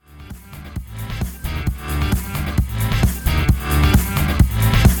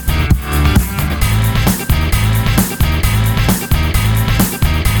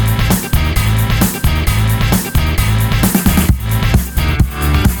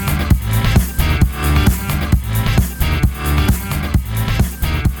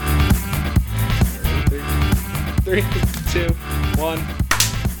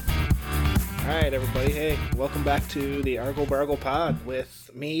Alright, everybody. Hey, welcome back to the Argle Bargle Pod with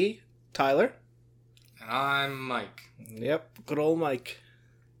me, Tyler. And I'm Mike. Yep, good old Mike.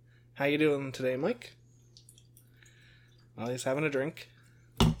 How you doing today, Mike? Well, he's having a drink.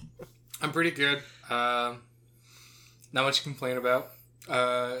 I'm pretty good. Not much to complain about.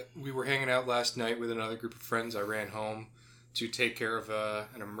 We were hanging out last night with another group of friends. I ran home to take care of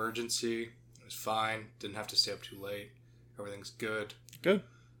an emergency. It was fine. Didn't have to stay up too late. Everything's good. Good.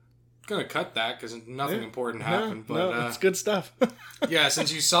 Gonna cut that because nothing important happened. No, it's good stuff. Yeah,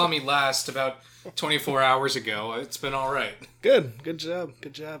 since you saw me last about 24 hours ago, it's been all right. Good. Good job.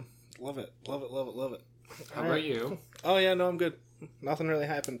 Good job. Love it. Love it. Love it. Love it. How about you? Oh, yeah, no, I'm good. Nothing really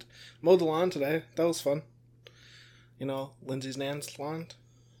happened. Mowed the lawn today. That was fun. You know, Lindsay's nan's lawn.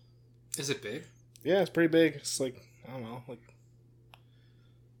 Is it big? Yeah, it's pretty big. It's like, I don't know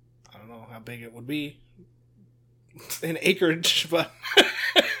how big it would be in acreage, but...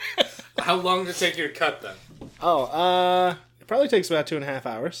 How long did it take you to cut then? Oh, it probably takes about 2.5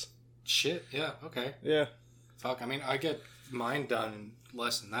 hours. Shit, yeah, okay. Yeah. Fuck, I mean, I get mine done in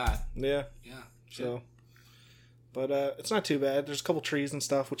less than that. Yeah. Yeah. Shit. So, but it's not too bad. There's a couple trees and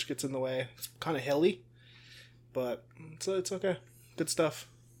stuff which gets in the way. It's kind of hilly, but it's okay. Good stuff.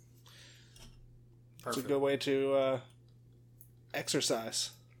 Perfect. It's a good way to exercise,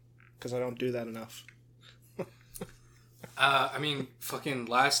 because I don't do that enough. I mean, fucking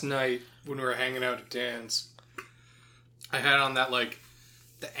last night when we were hanging out at Dan's, I had on that, like,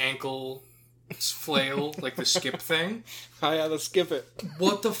 the ankle flail, like the skip thing. Oh yeah, let's skip it.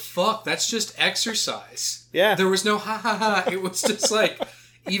 What the fuck? That's just exercise. Yeah. There was no ha ha ha. It was just like,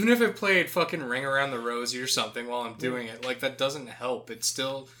 even if it played fucking Ring Around the Rosie or something while I'm doing it, like, that doesn't help. It's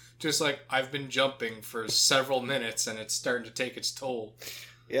still just like, I've been jumping for several minutes and it's starting to take its toll.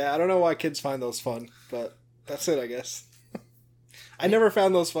 Yeah, I don't know why kids find those fun, but that's it, I guess. I never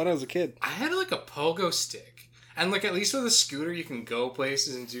found those fun as a kid. I had like a pogo stick. And like at least with a scooter you can go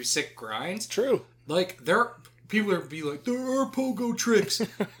places and do sick grinds. True. Like people are be like, there are pogo tricks.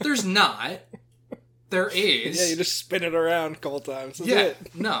 There's not. There is. Yeah, you just spin it around a couple times. That's yeah.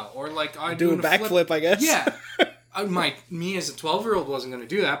 it. No. Or like I do a backflip, I guess. Yeah. Me as a 12-year-old wasn't going to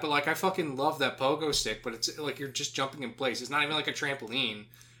do that, but like I fucking love that pogo stick, but it's like you're just jumping in place. It's not even like a trampoline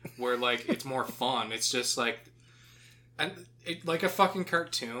where like it's more fun. It's just like and it, like a fucking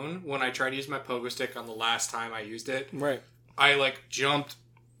cartoon, when I tried to use my pogo stick on the last time I used it, right? I like jumped,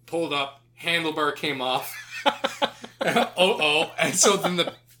 pulled up, handlebar came off. And so then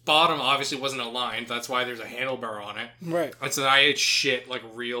the bottom obviously wasn't aligned. That's why there's a handlebar on it. Right. And so I ate shit like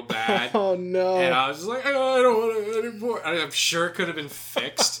real bad. Oh no. And I was just like, oh, I don't want it anymore. I'm sure it could have been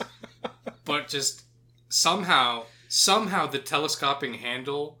fixed. But just somehow the telescoping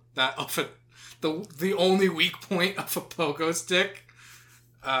handle that of the only weak point of a pogo stick,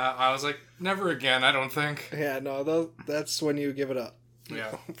 I was like, never again, I don't think. Yeah, no, that's when you give it up.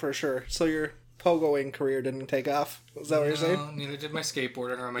 Yeah. For sure. So your pogoing career didn't take off? Is that what you're saying? Neither did my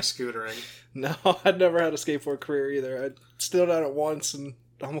skateboarding or my scootering. No, I'd never had a skateboard career either. I stood on it once and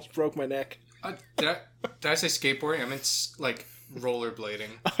almost broke my neck. Did I say skateboarding? I meant like rollerblading.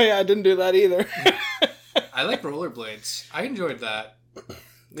 Oh yeah, I didn't do that either. I like rollerblades. I enjoyed that.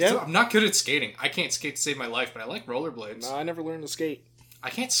 Yeah. So I'm not good at skating. I can't skate to save my life, but I like rollerblades. No, I never learned to skate. I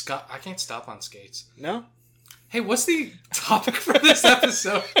can't stop on skates. No? Hey, what's the topic for this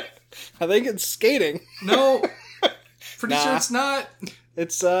episode? I think it's skating. No. Pretty sure it's not.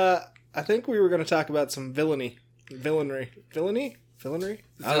 It's, I think we were going to talk about some villainy. Villainy? Villains?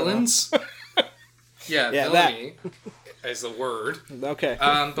 Yeah, villainy is the word. Okay.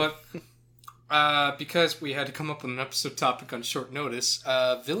 But because we had to come up with an episode topic on short notice,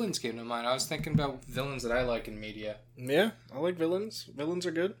 villains came to mind. I was thinking about villains that I like in media. Yeah, I like villains. Villains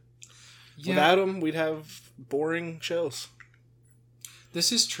are good. Yeah. Without them, we'd have boring shows.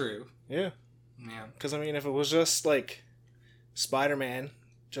 This is true. Yeah. Yeah. Because, I mean, if it was just, like, Spider-Man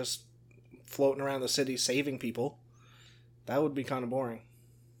just floating around the city saving people, that would be kind of boring.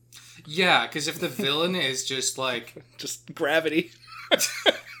 Yeah, because if the villain is just, like... just gravity.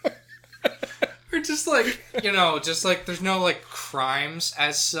 Or just, like, just, like, there's no, like, crimes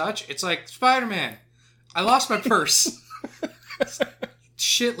as such. It's like, Spider-Man, I lost my purse.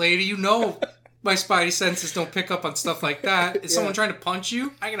 Shit, lady, my spidey senses don't pick up on stuff like that. Is someone trying to punch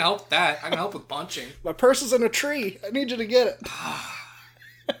you? I can help with that. I can help with punching. My purse is in a tree. I need you to get it.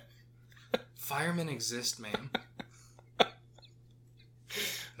 Firemen exist, ma'am.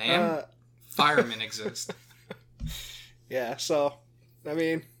 Ma'am? Firemen exist. Yeah, so, I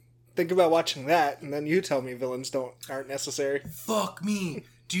mean, think about watching that, and then you tell me villains aren't necessary. Fuck me.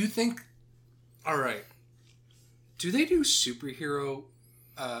 Do you think... Alright. Do they do superhero,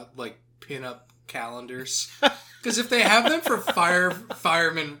 like, pin-up calendars. Because if they have them for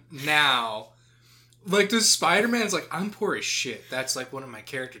firemen now, like the Spider-Man's like, I'm poor as shit. That's like one of my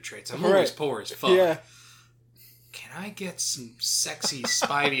character traits. I'm always poor as fuck. Yeah. Can I get some sexy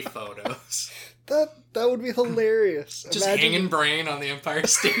Spidey photos? That would be hilarious. Just hanging brain on the Empire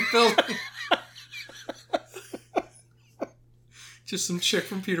State Building. Just some chick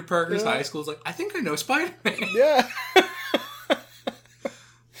from Peter Parker's high school is like, I think I know Spider-Man. Yeah.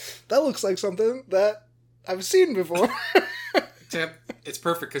 That looks like something that I've seen before. It's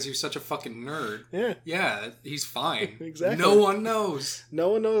perfect because he's such a fucking nerd. Yeah. Yeah, he's fine. Exactly. No one knows.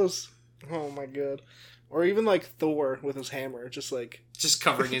 No one knows. Oh my god. Or even like Thor with his hammer, just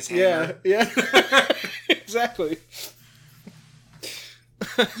covering his hammer. Yeah. Exactly.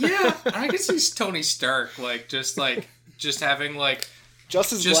 Yeah, I can see Tony Stark just having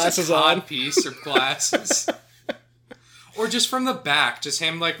just his just glasses a on, piece or glasses. Or just from the back, just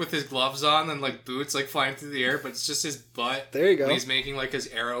him with his gloves on and boots flying through the air, but it's just his butt. There you go. And he's making his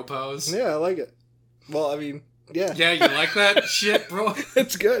arrow pose. Yeah, I like it. Well, I mean, yeah. Yeah, you like that shit, bro?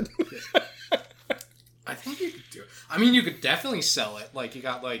 It's good. I think you could do it. I mean, you could definitely sell it. You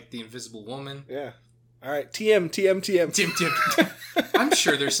got the Invisible Woman. Yeah. All right, TM. I'm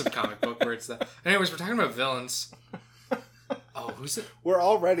sure there's some comic book where it's that. Anyways, we're talking about villains. Oh, who's it? We're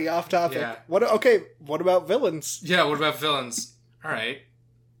already off topic. Yeah. What about villains? Yeah, what about villains? All right.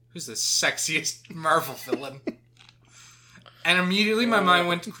 Who's the sexiest Marvel villain? And immediately my mind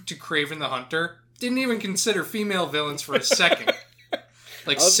went to Kraven the Hunter. Didn't even consider female villains for a second.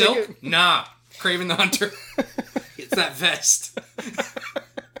 Silk? Thinking... Nah. Kraven the Hunter. It's that vest.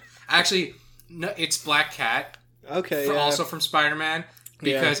 Actually, no, it's Black Cat. Okay, Also from Spider-Man.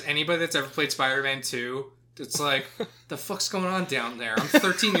 Because anybody that's ever played Spider-Man 2... It's the fuck's going on down there? I'm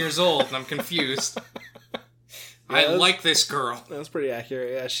 13 years old and I'm confused. I like this girl. That's pretty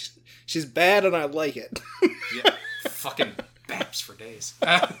accurate. Yeah, she's bad and I like it. Yeah, fucking baps for days.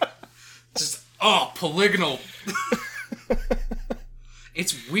 Polygonal.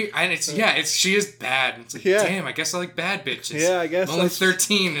 It's weird, and she is bad. It's damn, I guess I like bad bitches. Yeah, I guess. I'm only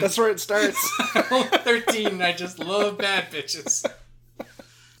 13. That's where it starts. I'm only 13 and I just love bad bitches.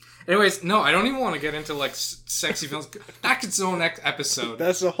 Anyways, no, I don't even want to get into sexy films. That's its own episode.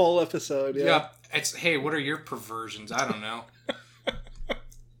 That's a whole episode. Yeah. It's hey, what are your perversions? I don't know.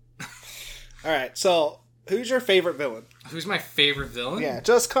 All right, so who's your favorite villain? Who's my favorite villain? Yeah,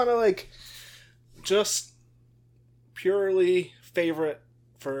 just kind of just purely favorite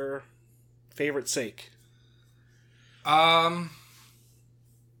for favorite's sake. Are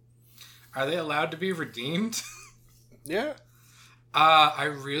they allowed to be redeemed? Yeah. I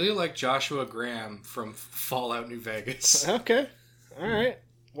really like Joshua Graham from Fallout New Vegas. Okay. All right.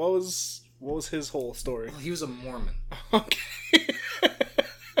 What was his whole story? Well, he was a Mormon. Okay.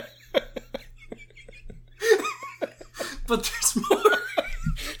 But there's more.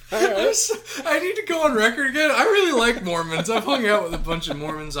 Right. I need to go on record again. I really like Mormons. I've hung out with a bunch of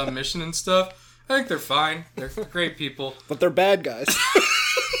Mormons on mission and stuff. I think they're fine. They're great people. But they're bad guys.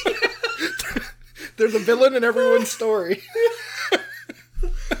 They're the villain in everyone's story.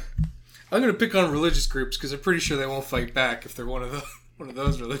 I'm going to pick on religious groups because I'm pretty sure they won't fight back if they're one of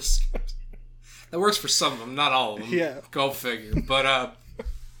those religious groups. That works for some of them, not all of them. Yeah. Go figure. But,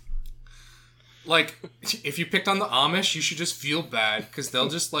 if you picked on the Amish, you should just feel bad because they'll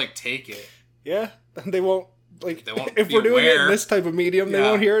just, take it. Yeah. They won't, if be we're doing aware. it in this type of medium, they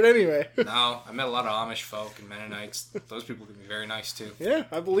won't hear it anyway. No, I met a lot of Amish folk and Mennonites. Those people can be very nice, too. Yeah,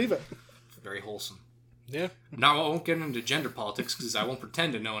 I believe it. Very wholesome. Yeah. Now, I won't get into gender politics because I won't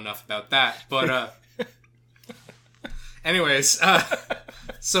pretend to know enough about that. But, anyways,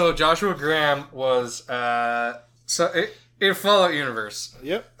 so Joshua Graham was, in Fallout universe.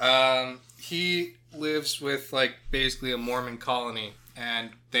 Yep. He lives with, basically a Mormon colony,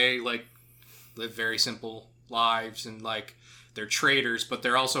 and they, live very simple lives, and, they're traders, but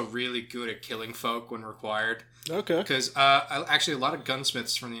they're also really good at killing folk when required. Okay. Because actually, a lot of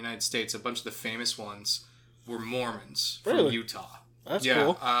gunsmiths from the United States, a bunch of the famous ones, were Mormons from Utah. That's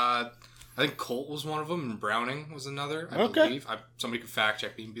cool. I think Colt was one of them, and Browning was another. I believe. Somebody could fact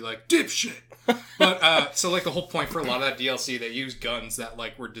check me and be like, "Dipshit." But so the whole point for a lot of that DLC, they used guns that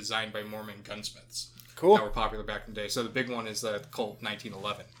were designed by Mormon gunsmiths. Cool. That were popular back in the day. So the big one is the Colt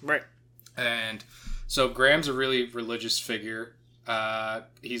 1911. Right. And so Graham's a really religious figure.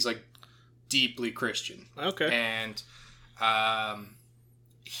 He's deeply Christian. Okay. And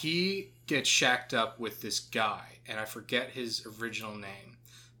he gets shacked up with this guy, and I forget his original name,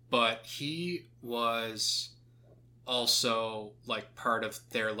 but he was also part of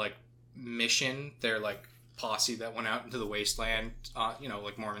their mission, their posse that went out into the wasteland,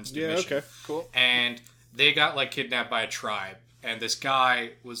 like Mormons do. Yeah, mission. okay, cool. And they got, like, kidnapped by a tribe. And this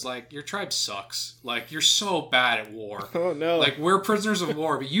guy was like, your tribe sucks. Like, you're so bad at war. Oh, no. Like, we're prisoners of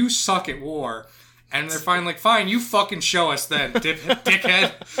war, but you suck at war. And they're finally like, fine, you fucking show us then,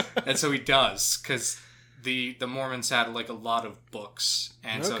 dickhead. And so he does, because the Mormons had, like, a lot of books.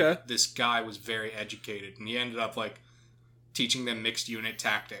 And so this guy was very educated. And he ended up, like, teaching them mixed unit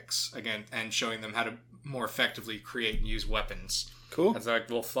tactics, again, and showing them how to more effectively create and use weapons. Cool. And they're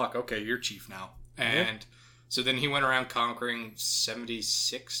like, well, fuck, okay, you're chief now. And... So then he went around conquering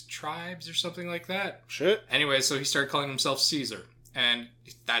 76 tribes or something like that. Shit. Anyway, so he started calling himself Caesar. And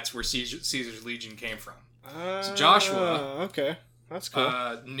that's where Caesar's Legion came from. So Joshua... Okay. That's cool.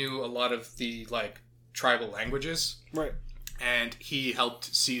 Knew a lot of the, like, tribal languages. Right. And he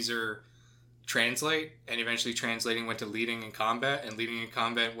helped Caesar translate. And eventually translating went to leading in combat. And leading in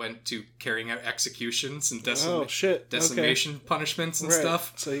combat went to carrying out executions and decimation punishments and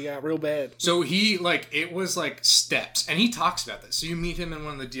stuff. So he got real bad. So he, like, it was, like, steps. And he talks about this. So you meet him in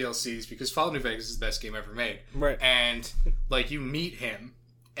one of the DLCs, because Fallout New Vegas is the best game ever made. Right. And, like, you meet him,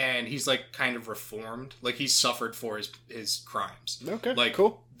 and he's, like, kind of reformed. Like, he suffered for his crimes. Okay, like,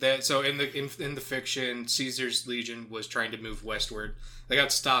 cool. So in the fiction, Caesar's Legion was trying to move westward. They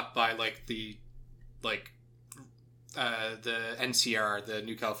got stopped by, like, the NCR, the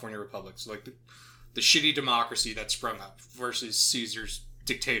New California Republic. So, like, the shitty democracy that sprung up versus Caesar's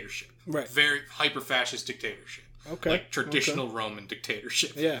dictatorship. Right. Very hyper-fascist dictatorship. Okay. Like, traditional Roman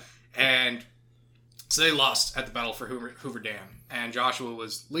dictatorship. Yeah. And so they lost at the Battle for Hoover Dam. And Joshua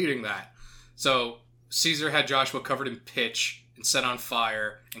was leading that. So Caesar had Joshua covered in pitch and set on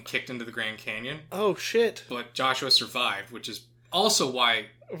fire and kicked into the Grand Canyon. Oh, shit. But Joshua survived, which is also why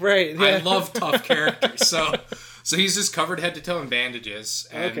yeah. I love tough characters. So he's just covered head to toe in bandages.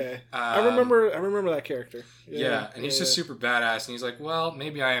 And, okay. I remember that character. Yeah, and he's just super badass. And he's like, well,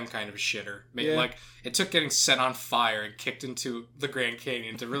 maybe I am kind of a shitter. Maybe, like, it took getting set on fire and kicked into the Grand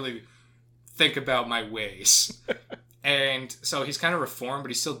Canyon to really think about my ways. And so he's kind of reformed, but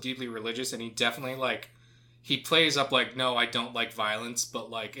he's still deeply religious. And he definitely, like, he plays up like, no, I don't like violence,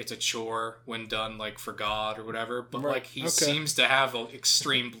 but, like, it's a chore when done, like, for God or whatever. But, like, he seems to have an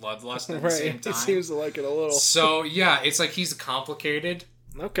extreme bloodlust at the same time. He seems to like it a little. So, yeah, it's like he's complicated.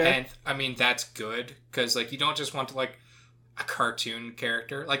 Okay. And, I mean, that's good. Because, like, you don't just want to, like, a cartoon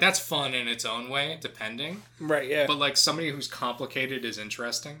character. Like, that's fun in its own way, depending. Right, yeah. But, like, somebody who's complicated is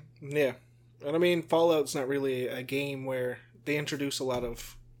interesting. Yeah. And, I mean, Fallout's not really a game where they introduce a lot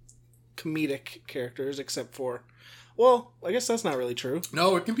of comedic characters, except for, well, I guess that's not really true.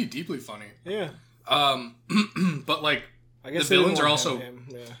 No, it can be deeply funny. Yeah. But, like, I guess the villains are also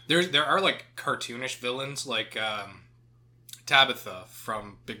yeah. there are, like, cartoonish villains, like Tabitha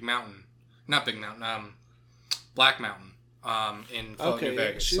from Black Mountain in Fallout New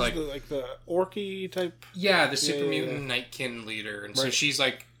Vegas. She's like the orky type. Yeah, the super mutant Nightkin leader, and so she's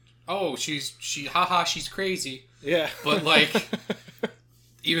like, oh, she's crazy. Yeah, but like.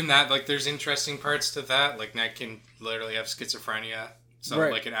 Even that, like, there's interesting parts to that. Like, Nightkin literally have schizophrenia. So,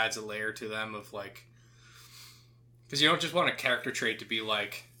 like, it adds a layer to them of, like... Because you don't just want a character trait to be,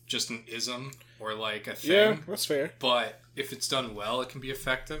 like, just an ism or, like, a thing. Yeah, that's fair. But if it's done well, it can be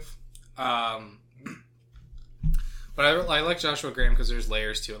effective. But I like Joshua Graham because there's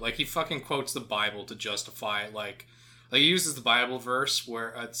layers to it. Like, he fucking quotes the Bible to justify, like he uses the Bible verse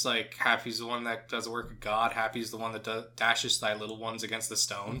where it's like, happy's the one that does the work of God, happy's the one that dashes thy little ones against the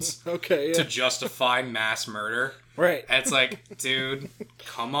stones. Okay, yeah. To justify mass murder. Right. And it's like, dude,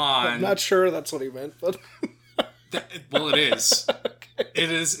 come on. I'm not sure that's what he meant, but... Well, it is. Okay. It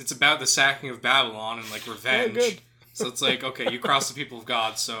is. It's about the sacking of Babylon and, like, revenge. Oh, good. So it's like, okay, you cross the people of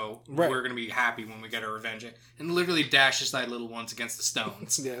God, so we're going to be happy when we get our revenge. And literally dashes thy little ones against the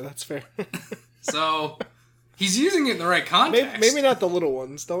stones. Yeah, that's fair. So... He's using it in the right context. Maybe not the little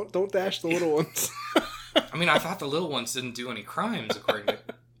ones. Don't dash the little ones. I mean, I thought the little ones didn't do any crimes according to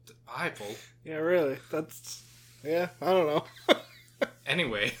the Bible. Yeah, really. Yeah, I don't know.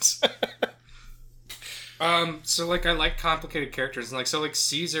 Anyways. So, like, I like complicated characters. And, like, so, like,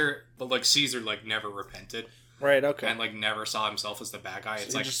 Caesar... But, like, Caesar, like, never repented. Right, okay. And, like, never saw himself as the bad guy.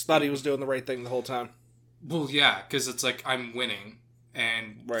 It's so like... just thought he was doing the right thing the whole time. Well, yeah, because it's like, I'm winning.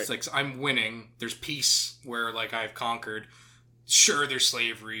 And it's like, I'm winning. There's peace where, like, I've conquered. Sure, there's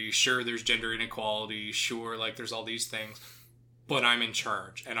slavery. Sure, there's gender inequality. Sure, like, there's all these things. But I'm in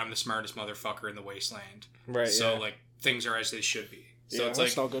charge. And I'm the smartest motherfucker in the wasteland. Right, so, like, things are as they should be. So it's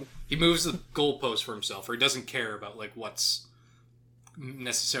that's like, all good. He moves the goalpost for himself. Or he doesn't care about, like, what's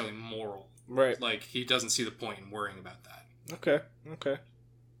necessarily moral. Right. Like, he doesn't see the point in worrying about that. Okay.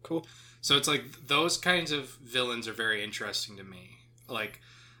 Cool. So it's like those kinds of villains are very interesting to me. Like,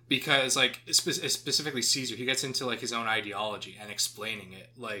 because like specifically Caesar, he gets into like his own ideology and explaining it.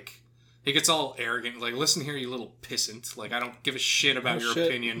 Like, he gets all arrogant. Like, listen here, you little pissant. Like, I don't give a shit about your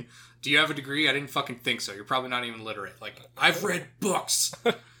opinion. Do you have a degree? I didn't fucking think so. You're probably not even literate. Like, I've read books.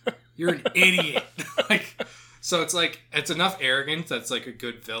 You're an idiot. Like, so it's like, it's enough arrogance that's like a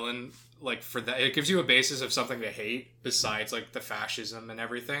good villain. Like, for that, it gives you a basis of something to hate besides like the fascism and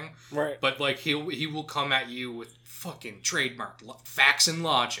everything. Right. But like, he will come at you with fucking trademark facts and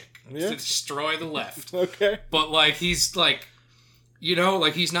logic to destroy the left. Okay. But like, he's like, you know,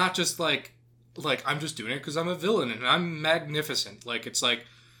 like, he's not just like I'm just doing it because I'm a villain and I'm magnificent. Like, it's like,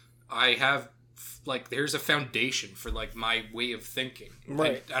 I have, like, there's a foundation for like my way of thinking.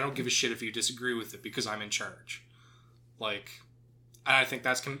 Right. And I don't give a shit if you disagree with it because I'm in charge. Like, and I think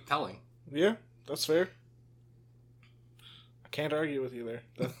that's compelling. Yeah, that's fair. I can't argue with you there.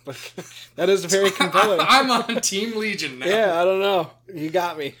 That is very compelling. I'm on Team Legion now. Yeah, I don't know. You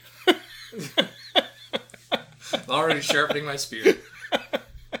got me. Already sharpening my spear.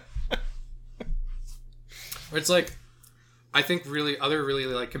 It's like, I think really other really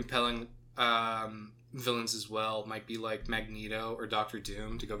like compelling villains as well might be like Magneto or Doctor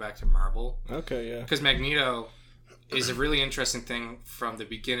Doom, to go back to Marvel. Okay, yeah. Because Magneto is a really interesting thing from the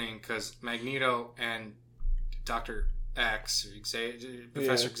beginning, because Magneto and Dr. X, or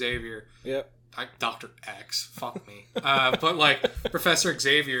Professor Xavier. Yep. Dr. X, fuck me. But like Professor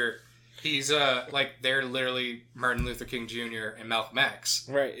Xavier, he's like, they're literally Martin Luther King Jr. and Malcolm X.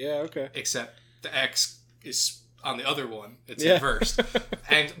 Right, yeah, okay. Except the X is on the other one. It's inversed.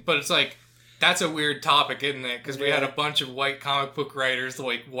 But it's like, that's a weird topic, isn't it? Because we had a bunch of white comic book writers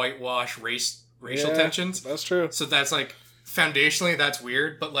like whitewash racial tensions. That's true. So that's like, foundationally that's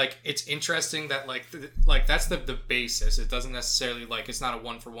weird, but like, it's interesting that like that's the basis. It doesn't necessarily, like, it's not a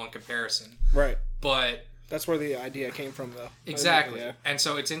 1-for-1 comparison. Right. But that's where the idea came from, though. Exactly. Yeah. And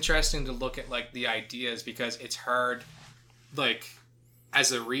so it's interesting to look at like the ideas, because it's hard, like,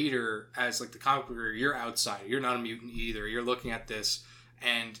 as a reader, as like the comic book reader, you're outside. You're not a mutant either. You're looking at this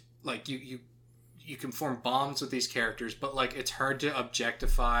and like you can form bonds with these characters, but like, it's hard to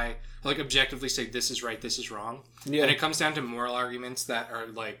objectively say this is right, this is wrong. Yeah. And it comes down to moral arguments that are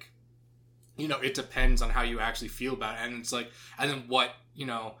like, you know, it depends on how you actually feel about it. And it's like, and then what, you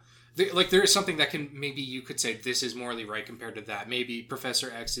know, like, there is something that can, maybe you could say this is morally right compared to that. Maybe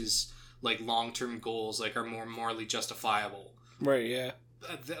Professor X's like long-term goals like are more morally justifiable. Right, yeah.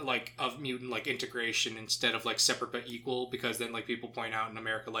 Like, of mutant like integration instead of like separate but equal, because then like people point out in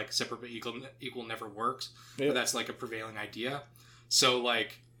America like separate but equal never works. Yep. But that's like a prevailing idea. So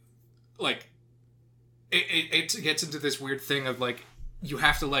like it gets into this weird thing of like, you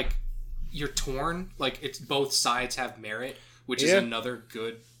have to like, you're torn, like, it's both sides have merit, which is another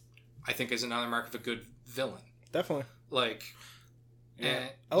good, I think, is another mark of a good villain. Definitely. Like,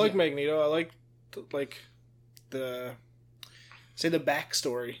 I like Magneto. I like the say the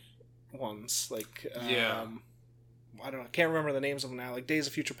backstory ones, like I don't know, I can't remember the names of them now, like Days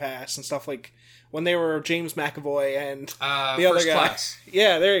of Future Past and stuff, like when they were James McAvoy and the other guy. Class.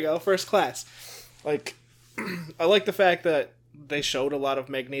 Yeah, there you go, First Class. Like, I like the fact that they showed a lot of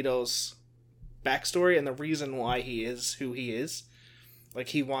Magneto's backstory and the reason why he is who he is. Like,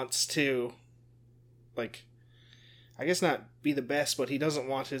 he wants to, like, I guess not be the best, but he doesn't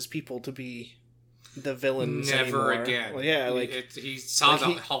want his people to be the villains never anymore. Again. Well, yeah, like, he saw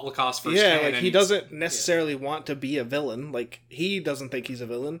the Holocaust firsthand. Yeah, like, he doesn't necessarily want to be a villain. Like, he doesn't think he's a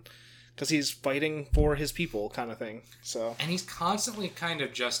villain because he's fighting for his people, kind of thing. So, and he's constantly kind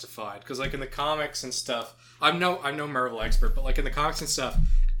of justified, because like in the comics and stuff, I'm no Marvel expert, but like in the comics and stuff,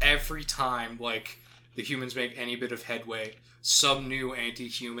 every time like the humans make any bit of headway, some new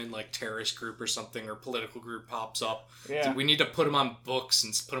anti-human like terrorist group or something, or political group pops up. Yeah. So we need to put them on books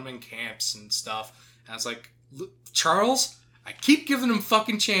and put them in camps and stuff. And it's like, Charles, I keep giving them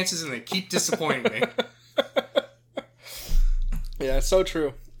fucking chances and they keep disappointing me. Yeah, it's so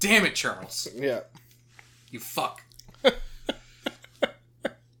true. Damn it, Charles. Yeah. You fuck.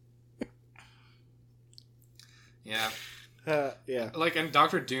 Yeah. Yeah. Like, and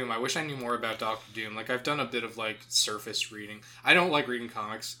Doctor Doom, I wish I knew more about Doctor Doom. Like, I've done a bit of, like, surface reading. I don't like reading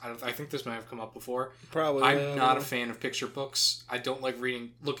comics. I think this might have come up before. Probably. I'm not a fan of picture books. I don't like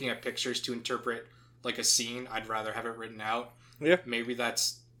looking at pictures to interpret, like, a scene. I'd rather have it written out. Yeah. Maybe that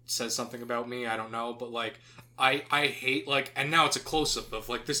says something about me. I don't know. But, like, I hate, like, and now it's a close-up of,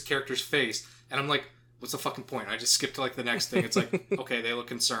 like, this character's face. And I'm like, what's the fucking point? I just skip to, like, the next thing. It's like, okay, they look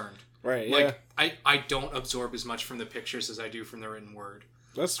concerned. Right, like, yeah. I don't absorb as much from the pictures as I do from the written word.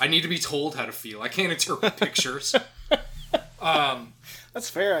 I need to be told how to feel. I can't interpret pictures. That's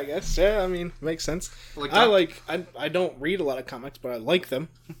fair, I guess. Yeah, I mean, makes sense. Like I don't read a lot of comics, but I like them.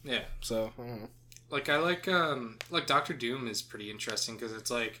 Yeah. So I don't know. Like Doctor Doom is pretty interesting because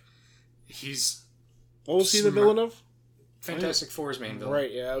it's like he's. What was he the villain of? Fantastic Four's main villain.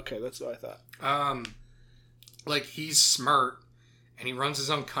 Right. Yeah. Okay, that's what I thought. Like he's smart and he runs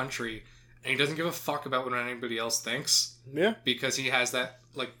his own country and he doesn't give a fuck about what anybody else thinks. Yeah. Because he has that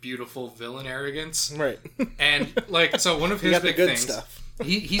like beautiful villain arrogance. Right. And like so one of his big things. Stuff.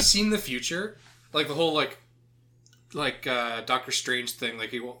 He's seen the future, like the whole like Doctor Strange thing, like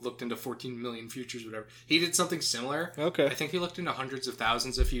he looked into 14 million futures, whatever. He did something similar. Okay. I think he looked into hundreds of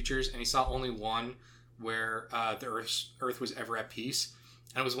thousands of futures, and he saw only one where the Earth was ever at peace,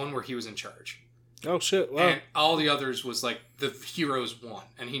 and it was one where he was in charge. Oh shit! Wow. And all the others was like the heroes won,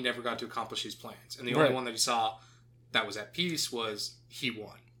 and he never got to accomplish his plans. And the only one that he saw that was at peace was he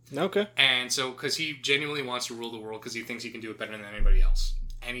won. Okay. And so, because he genuinely wants to rule the world, because he thinks he can do it better than anybody else.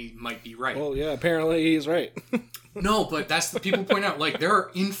 And he might be right. Well, yeah, apparently he's right. No, but that's the people point out. Like, there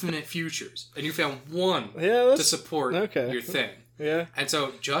are infinite futures, and you found one to support your thing. Yeah. And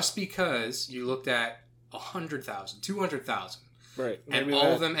so, just because you looked at 100,000, 200,000, right, and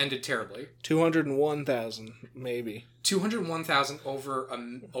all of them ended terribly. 201,000, maybe. 201,000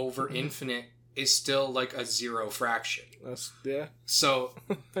 over infinite is still like a zero fraction. Yeah. So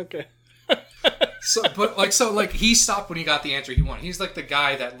okay. So he stopped when he got the answer he wanted. He's like the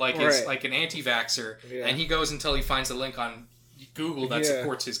guy that like is like an anti-vaxxer, and he goes until he finds a link on Google that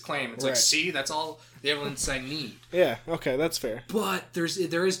supports his claim. It's like, see, that's all the evidence I need. Yeah. Okay, that's fair. But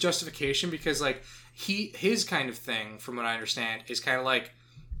there is justification because like his kind of thing, from what I understand, is kind of like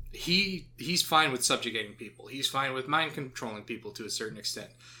he's fine with subjugating people. He's fine with mind controlling people to a certain extent,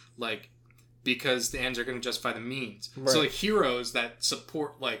 like because the ends are going to justify the means. Right. So like heroes that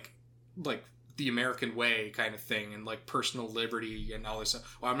support like the American way kind of thing and like personal liberty and all this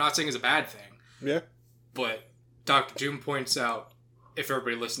stuff. Well, I'm not saying it's a bad thing. Yeah. But Dr. Doom points out if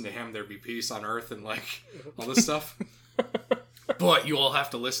everybody listened to him, there'd be peace on Earth and like all this stuff. But you all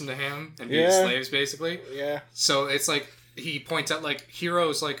have to listen to him and be slaves, basically. Yeah. So it's like he points out like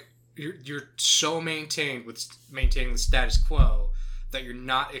heroes like you're so maintained with maintaining the status quo that you're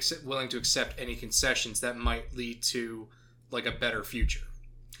not willing to accept any concessions that might lead to like a better future.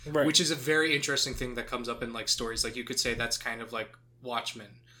 Right. Which is a very interesting thing that comes up in like stories. Like you could say that's kind of like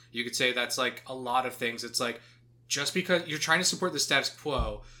Watchmen. You could say that's like a lot of things. It's like just because you're trying to support the status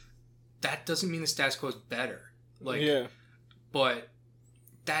quo, that doesn't mean the status quo is better. Like, yeah. But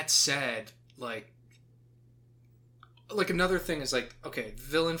that said, like another thing is like, okay,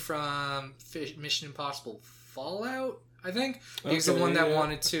 villain from Mission Impossible Fallout, I think. He's the one that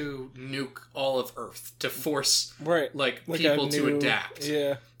wanted to nuke all of Earth to force like people to adapt.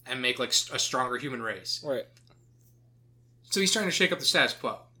 Yeah. And make like a stronger human race. Right. So he's trying to shake up the status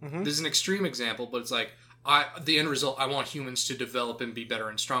quo. Mm-hmm. This is an extreme example, but it's like the end result. I want humans to develop and be better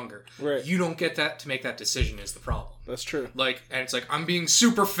and stronger. Right. You don't get that to make that decision is the problem. That's true. Like, and it's like I'm being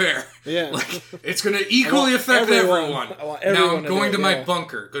super fair. Yeah. Like it's going to equally affect everyone. I want everyone. Now I'm going to my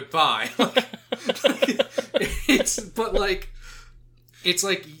bunker. Goodbye. But like. It's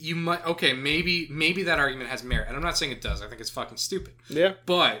like you might maybe that argument has merit, and I'm not saying it does. I think it's fucking stupid. Yeah.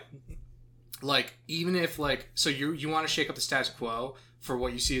 But like even if like so you want to shake up the status quo for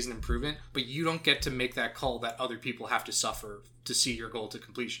what you see as an improvement, but you don't get to make that call that other people have to suffer to see your goal to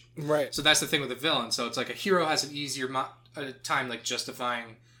completion. Right. So that's the thing with a villain. So it's like a hero has an easier time like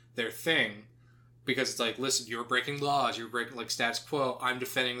justifying their thing because it's like, listen, you're breaking laws, you're breaking like status quo. I'm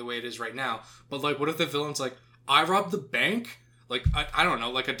defending the way it is right now. But like, what if the villain's like, I robbed the bank? Like, I don't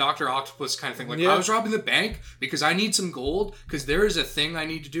know, like a Dr. Octopus kind of thing. Like, I was robbing the bank because I need some gold because there is a thing I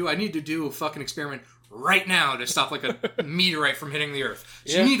need to do. I need to do a fucking experiment right now to stop, like, a meteorite from hitting the Earth.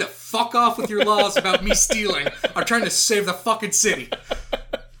 So you need to fuck off with your laws about me stealing. I'm trying to save the fucking city.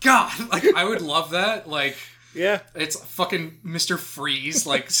 God, like, I would love that. Like, it's fucking Mr. Freeze,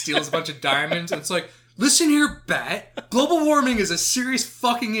 like, steals a bunch of diamonds. And it's like, listen here, Bat. Global warming is a serious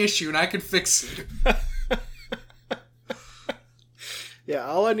fucking issue and I can fix it. Yeah,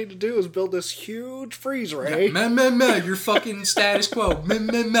 all I need to do is build this huge freeze ray. Yeah, you're fucking status quo.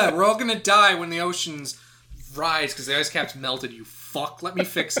 We're all gonna die when the oceans rise because the ice cap's melted, you fuck. Let me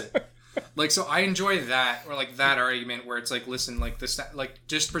fix it. Like, so I enjoy that, or like that argument where it's like, listen, like like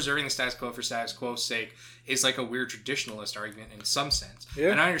just preserving the status quo for status quo's sake is like a weird traditionalist argument in some sense.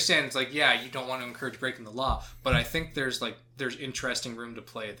 Yeah. And I understand it's like, yeah, you don't want to encourage breaking the law, but I think there's interesting room to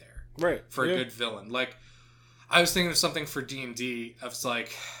play there. Right. For a good villain. Like, I was thinking of something for D&D of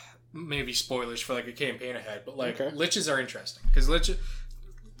like maybe spoilers for like a campaign ahead, but like liches are interesting because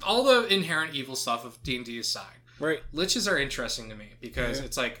all the inherent evil stuff of D&D aside, Right. Liches are interesting to me because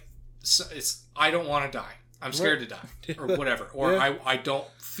it's like, I don't want to die. I'm scared to die. Or whatever. Or I don't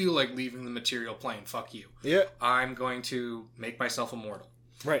feel like leaving the material plane. Fuck you. Yeah. I'm going to make myself immortal.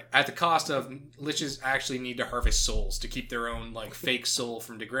 Right. At the cost of liches actually need to harvest souls to keep their own like fake soul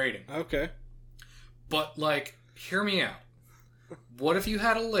from degrading. Okay. But like, hear me out. What if you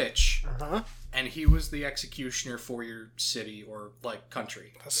had a lich and he was the executioner for your city or like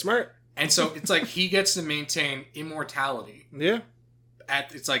country? That's smart. And so it's like he gets to maintain immortality. Yeah.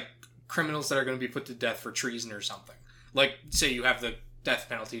 It's like criminals that are going to be put to death for treason or something. Like, say you have the death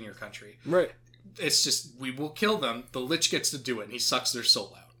penalty in your country. Right. It's just, we will kill them. The lich gets to do it, and he sucks their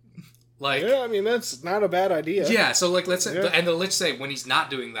soul out. Like, yeah, I mean, that's not a bad idea. Yeah, so, like, let's say, and the lich say, when he's not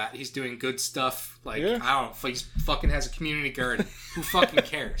doing that, he's doing good stuff. Like, I don't know, he fucking has a community garden. Who fucking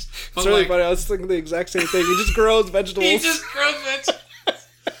cares? But it's really funny. I was thinking the exact same thing. He just grows vegetables. He just grows vegetables.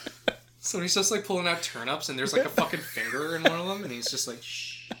 So he's just, like, pulling out turnips, and there's, like, a fucking finger in one of them, and he's just like,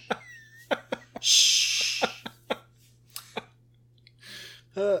 shh. Shh.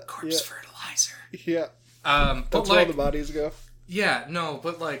 Corpse fertilizer. Yeah. But that's like, where all the bodies go. Yeah, no,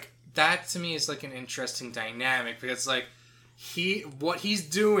 but like that to me is like an interesting dynamic because like what he's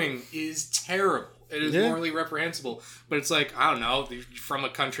doing is terrible. It is morally reprehensible. But it's like, I don't know, from a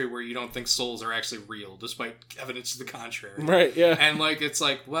country where you don't think souls are actually real, despite evidence to the contrary. Right, yeah. And like it's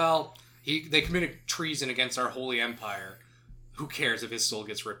like, well, they committed treason against our holy empire. Who cares if his soul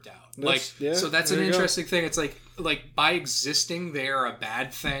gets ripped out? So that's an interesting thing. It's like by existing, they are a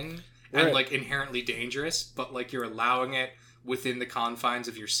bad thing and like inherently dangerous, but like you're allowing it within the confines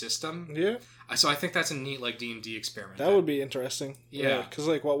of your system. Yeah. So I think that's a neat like D&D experiment. That would be interesting. Yeah. Because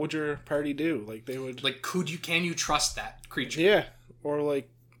like, what would your party do? Like they would like, can you trust that creature? Yeah. Or like,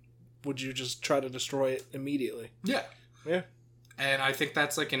 would you just try to destroy it immediately? Yeah. Yeah. And I think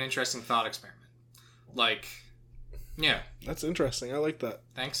that's like an interesting thought experiment. Like. Yeah. That's interesting. I like that.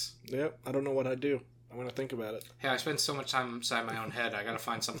 Thanks. Yep. I don't know what I'd do. I'm going to think about it. Hey, I spend so much time inside my own head. I got to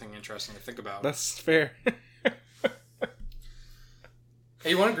find something interesting to think about. That's fair.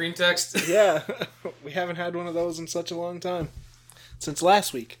 Hey, you want a green text? Yeah. We haven't had one of those in such a long time. Since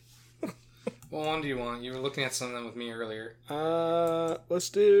last week. What one do you want? You were looking at something with me earlier. Let's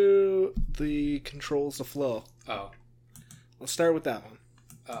do the controls the flow. Oh. Let's start with that one.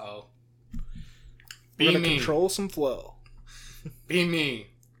 Uh-oh. We're going to control some flow. Be me.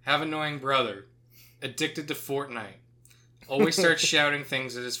 Have annoying brother. Addicted to Fortnite. Always starts shouting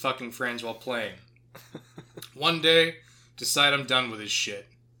things at his fucking friends while playing. One day, decide I'm done with his shit.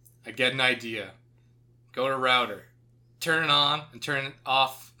 I get an idea. Go to router. Turn it on and turn it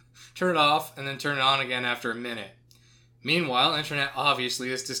off. Turn it off and then turn it on again after a minute. Meanwhile, internet obviously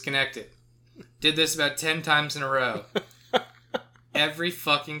is disconnected. Did this about 10 times in a row. Every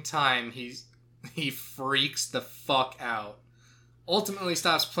fucking time he freaks the fuck out. Ultimately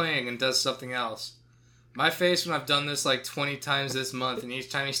stops playing and does something else. My face when I've done this like 20 times this month, and each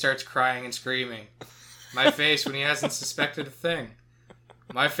time he starts crying and screaming. My face when he hasn't suspected a thing.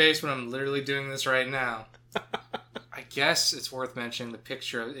 My face when I'm literally doing this right now. I guess it's worth mentioning the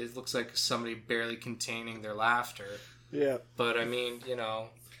picture. It looks like somebody barely containing their laughter. Yeah. But I mean, you know,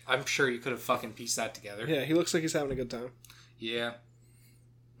 I'm sure you could have fucking pieced that together. Yeah, he looks like he's having a good time. Yeah.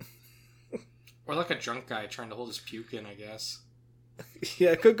 Or like a drunk guy trying to hold his puke in, I guess. Yeah,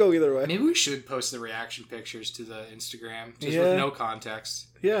 it could go either way. Maybe we should post the reaction pictures to the Instagram, just with no context.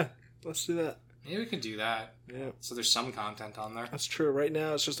 Yeah, let's do that. Maybe we could do that. Yeah. So there's some content on there. That's true. Right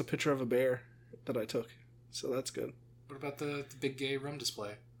now, it's just a picture of a bear that I took. So that's good. What about the big gay rum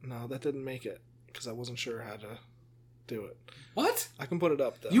display? No, that didn't make it, because I wasn't sure how to do it. What? I can put it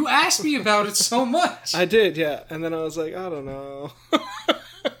up, though. You asked me about it so much! I did, yeah. And then I was like, I don't know.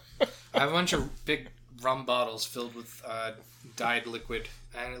 I have a bunch of big rum bottles filled with dyed liquid,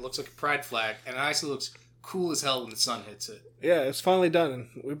 and it looks like a pride flag, and it actually looks cool as hell when the sun hits it. Yeah, it's finally done.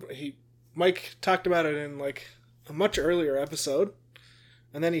 And Mike talked about it in like a much earlier episode,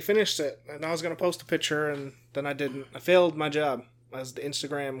 and then he finished it, and I was going to post a picture, and then I didn't. I failed my job as the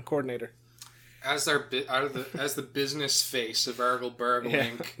Instagram coordinator. As the business face of Argle Burgle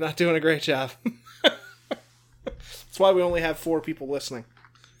Inc. Not doing a great job. That's why we only have 4 people listening.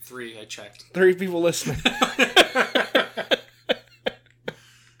 3, I checked. 3 people listening.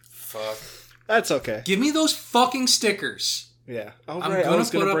 Fuck. That's okay. Give me those fucking stickers. Yeah. I was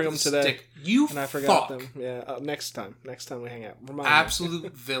going to bring them today. And I forgot them. Yeah. Next time we hang out. Remind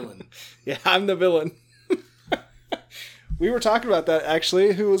Absolute villain. Yeah, I'm the villain. We were talking about that,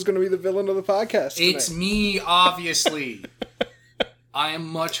 actually. Who was going to be the villain of the podcast tonight? It's me, obviously. I am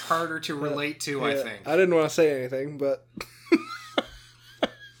much harder to relate to, I think. I didn't want to say anything, but...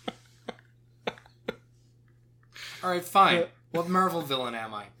 All right, fine. What Marvel villain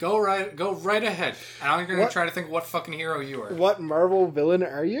am I? Go right ahead. And I'm going to try to think what fucking hero you are. What Marvel villain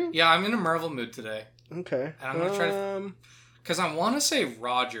are you? Yeah, I'm in a Marvel mood today. Okay. And I'm going to try to... Because I want to say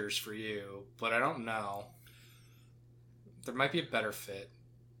Rogers for you, but I don't know. There might be a better fit.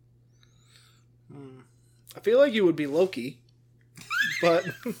 I feel like you would be Loki. But...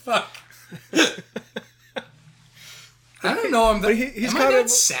 Fuck. I don't know. He's kind of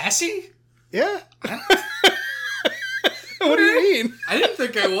sassy? Yeah. What do you mean? I didn't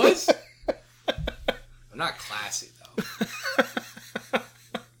think I was. I'm not classy,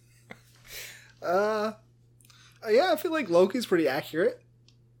 though. Yeah, I feel like Loki's pretty accurate.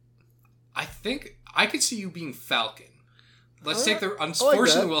 I think I could see you being Falcon. Let's take the...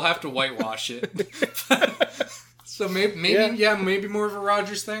 Unfortunately, we'll have to whitewash it. So maybe more of a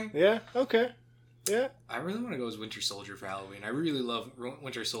Rogers thing. Yeah, okay. Yeah. I really want to go as Winter Soldier for Halloween. I really love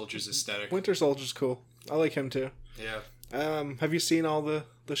Winter Soldier's aesthetic. Winter Soldier's cool. I like him too. Yeah. Have you seen all the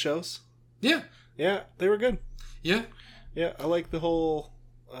shows? Yeah. Yeah, they were good. Yeah. Yeah, I like the whole...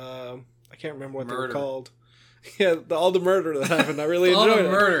 I can't remember what they were called. Yeah, all the murder that happened. I really enjoyed it. All the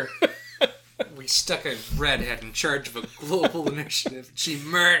murder. We stuck a redhead in charge of a global initiative. She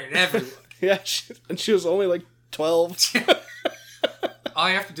murdered everyone. Yeah, and she was only like 12. All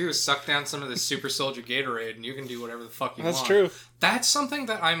you have to do is suck down some of this super soldier Gatorade and you can do whatever the fuck you want. That's true. That's something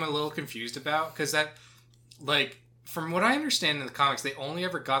that I'm a little confused about because that, like, from what I understand in the comics, they only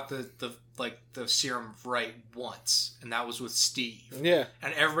ever got the serum right once, and that was with Steve. Yeah.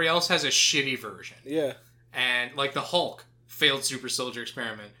 And everybody else has a shitty version. Yeah. And, like, the Hulk, failed super soldier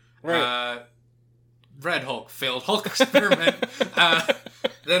experiment. Right. Red Hulk, failed Hulk experiment.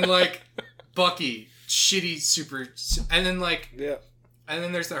 Then, like, Bucky, shitty super... And then, like... Yeah. And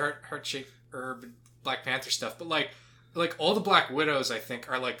then there's the heart-shaped herb Black Panther stuff. But, like all the Black Widows, I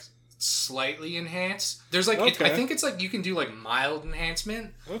think, are, like, slightly enhanced. There's, like... I think it's, like, you can do, like, mild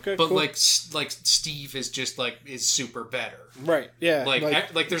enhancement. Okay, but, cool. like Steve is just, like, is super better. Right, yeah.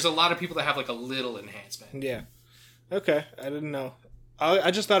 Like, there's a lot of people that have, like, a little enhancement. Yeah. Okay, I didn't know.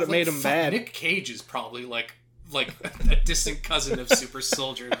 I just thought it made him bad. Nick Cage is probably like a distant cousin of Super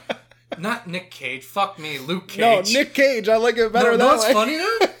Soldier. Not Nick Cage. Fuck me, Luke Cage. No, Nick Cage. I like it better that way. What's funny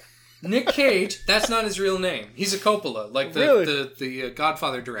though? Nick Cage. That's not his real name. He's a Coppola, like the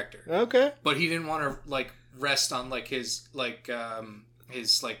Godfather director. Okay. But he didn't want to like rest on like his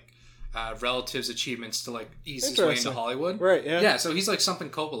relatives' achievements to like ease his way into Hollywood. Right. Yeah. Yeah. So he's like something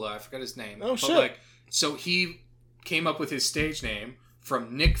Coppola. I forgot his name. Oh shit. Like, so he came up with his stage name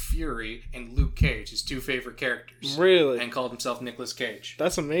from Nick Fury and Luke Cage, his two favorite characters. Really? And called himself Nicolas Cage.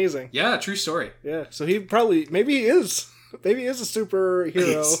 That's amazing. Yeah, true story. Yeah, so maybe he is a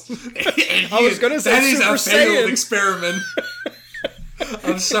superhero. I was going to say that Super is a failed Saiyan. Experiment.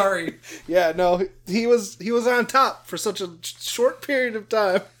 I'm sorry. Yeah, no, he was on top for such a short period of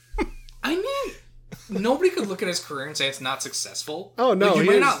time. I mean, nobody could look at his career and say it's not successful. Oh, no. Like, you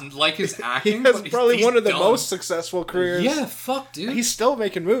might not like his acting. He has probably he's one of the done. most successful careers. Yeah, fuck, dude. He's still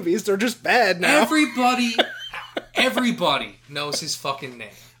making movies. They're just bad now. Everybody knows his fucking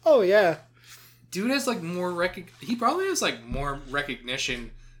name. Oh, yeah. Dude has, like, he probably has, like, more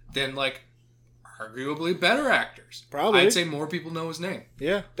recognition than, like, arguably better actors. Probably. I'd say more people know his name.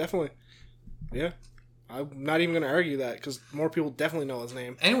 Yeah, definitely. Yeah. I'm not even going to argue that, because more people definitely know his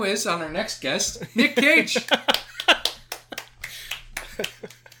name. Anyways, on our next guest, Nick Cage.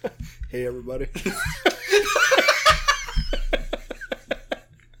 Hey, everybody. That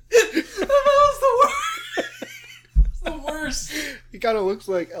was the worst. He kind of looks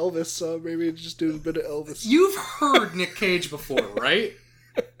like Elvis, so maybe just do a bit of Elvis. You've heard Nick Cage before, right?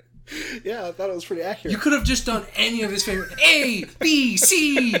 Yeah, I thought it was pretty accurate. You could have just done any of his favorite A, B,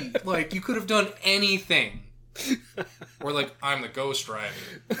 C. Like, you could have done anything. Or like, I'm the Ghost Rider.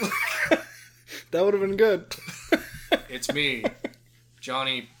 That would have been good. It's me,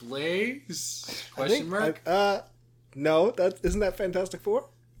 Johnny Blaze? Question mark? No, isn't that Fantastic Four?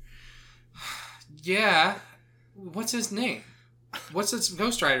 Yeah. What's his name? What's his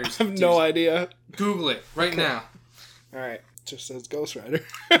Ghost Rider's? I have no idea. Google it right now. All right. Just says Ghost Rider.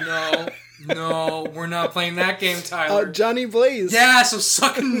 No, we're not playing that game, Tyler. Johnny Blaze. Yeah, so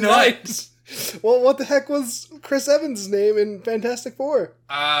sucking nuts. Well, what the heck was Chris Evans' name in Fantastic Four?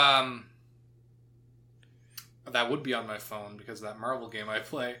 That would be on my phone because of that Marvel game I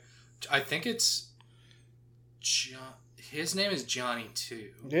play. I think it's his name is Johnny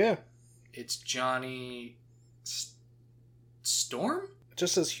too. Yeah. It's Johnny Storm? It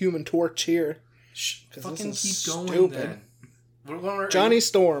just says Human Torch here. Fucking keep going stupid. then. Johnny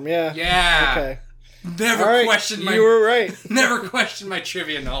Storm, yeah. Yeah. Okay. Never question my... You were right. Never question my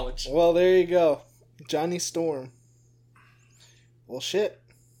trivia knowledge. Well, there you go. Johnny Storm. Well, shit.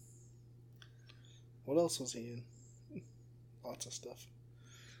 What else was he in? Lots of stuff.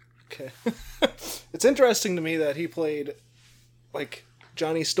 Okay. It's interesting to me that he played, like,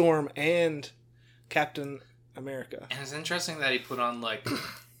 Johnny Storm and Captain America. And it's interesting that he put on, like,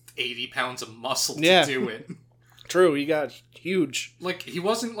 80 pounds of muscle to do it. True, he got huge. Like, he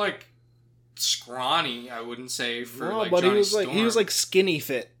wasn't, like, scrawny, I wouldn't say, for, no, like, but Johnny he was Storm. like, he was, like, skinny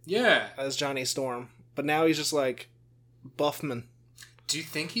fit. Yeah. As Johnny Storm. But now he's just, like, buffman. Do you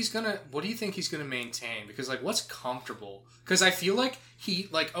think he's gonna... What do you think he's gonna maintain? Because, like, what's comfortable? Because I feel like he...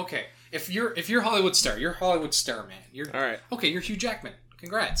 Like, okay, if you're Hollywood star, you're a Hollywood star, man. You're... All right. Okay, you're Hugh Jackman.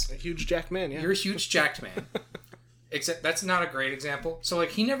 Congrats. A huge Jack man, yeah. You're a huge jacked man. Except that's not a great example. So,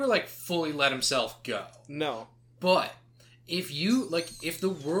 like, he never, like, fully let himself go. No. But if you, like, if the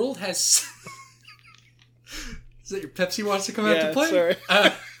world has... Is that your Pepsi wants to come out to play? Sorry.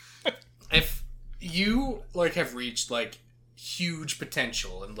 If you, like, have reached, like, huge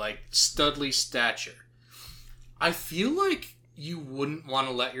potential and, like, studly stature, I feel like you wouldn't want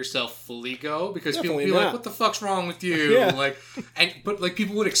to let yourself fully go because Definitely people would be not. like, what the fuck's wrong with you? Yeah. Like, but like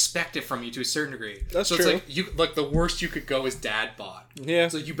people would expect it from you to a certain degree. That's so true. It's like the worst you could go is dad bod. Yeah.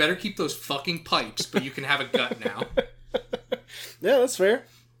 So you better keep those fucking pipes, but you can have a gut now. Yeah, that's fair.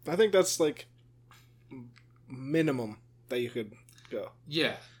 I think that's like minimum that you could go.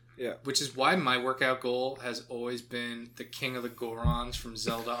 Yeah. Yeah. Which is why my workout goal has always been the King of the Gorons from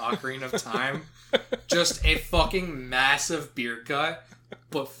Zelda Ocarina of Time. Just a fucking massive beer gut,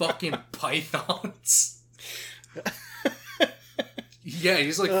 but fucking pythons. Yeah,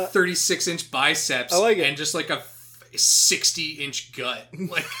 he's like 36-inch biceps. I like it. And just like a 60-inch gut.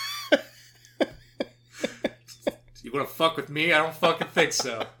 Like, you want to fuck with me? I don't fucking think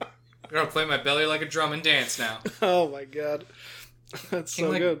so. You're gonna play my belly like a drum and dance now. Oh my god. That's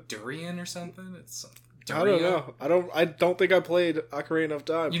so like good. Durian or something? It's I don't know. I don't think I played Ocarina of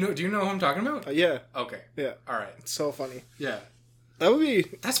Time. You know? Do you know who I'm talking about? Yeah. Okay. Yeah. All right. It's so funny. Yeah. That would be...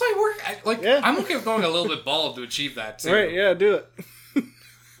 That's my work. Yeah. I'm okay with going a little bit bald to achieve that too. Right, yeah, do it.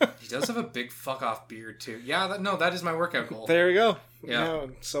 He does have a big fuck off beard too. Yeah. That is my workout goal. There we go. Yeah. Now,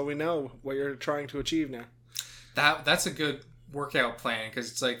 so we know what you're trying to achieve now. That's a good workout plan because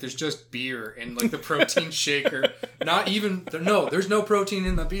it's like there's just beer and like the protein shaker. Not even there's no protein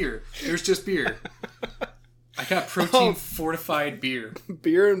in the beer. There's just beer. I got protein fortified beer.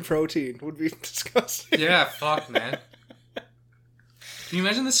 Beer and protein would be disgusting. Yeah, fuck, man. Can you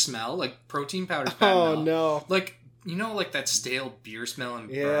imagine the smell? Like protein powder's bad enough. No. Like, you know, like that stale beer smell and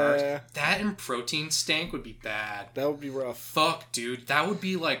Yeah. bars. That and protein stank would be bad. That would be rough. Fuck, dude. That would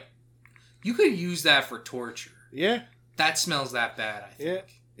be like, you could use that for torture. Yeah. That smells that bad, I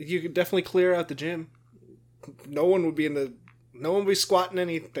think. Yeah. You could definitely clear out the gym. No one would be squatting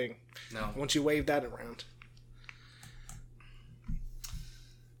anything. No. Once you wave that around.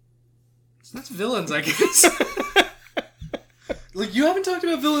 So that's villains, I guess. Like, you haven't talked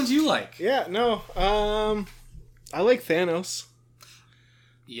about villains you like. Yeah, no. I like Thanos.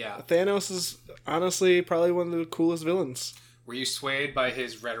 Yeah. Thanos is honestly probably one of the coolest villains. Were you swayed by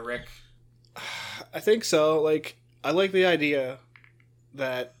his rhetoric? I think so. Like, I like the idea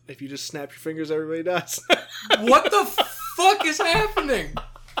that if you just snap your fingers, everybody dies. What the fuck is happening?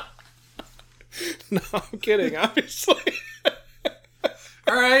 No, I'm kidding, obviously.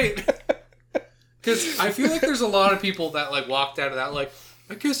 Alright. Because I feel like there's a lot of people that, like, walked out of that, like,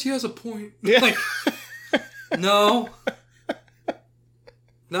 I guess he has a point. Yeah. Like, no.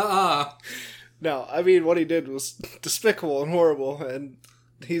 Nuh-uh. No, I mean, what he did was despicable and horrible, and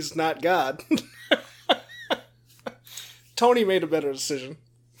he's not God. Tony made a better decision,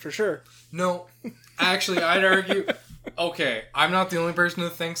 for sure. No. Actually, I'd argue... Okay, I'm not the only person who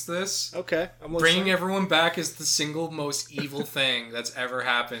thinks this. Okay, I'm Bringing listening. everyone back is the single most evil thing that's ever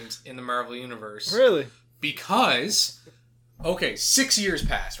happened in the Marvel Universe. Really? Because... Okay, 6 years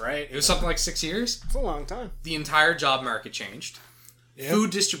passed, right? It was something like 6 years. It's a long time. The entire job market changed. Yep.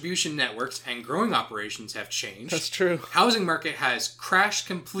 Food distribution networks and growing operations have changed. That's true. Housing market has crashed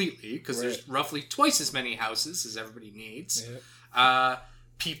completely because Right. there's roughly twice as many houses as everybody needs. Yep.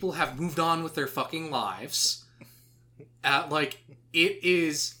 People have moved on with their fucking lives. Like, it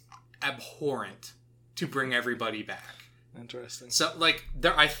is abhorrent to bring everybody back. Interesting. So, like,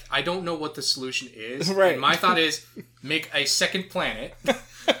 I don't know what the solution is. Right. And my thought is, make a second planet,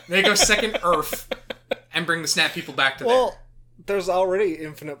 make a second Earth, and bring the Snap people back to Well, there's already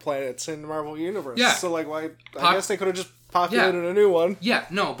infinite planets in the Marvel Universe. Yeah. So, like, why? I guess they could have just populated Yeah. a new one. Yeah,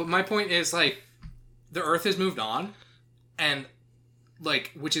 no, but my point is, like, the Earth has moved on, and,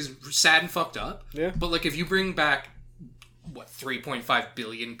 like, which is sad and fucked up. Yeah. But, like, if you bring back, 3.5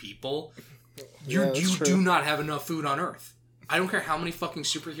 billion people, you Yeah, that's true. do not have enough food on Earth. I don't care how many fucking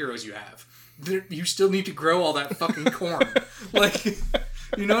superheroes you have. You still need to grow all that fucking corn. Like,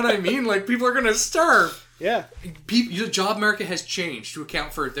 you know what I mean? Like, people are gonna starve. Yeah. The job market has changed to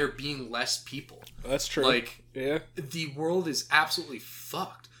account for there being less people. That's true. Like, yeah, the world is absolutely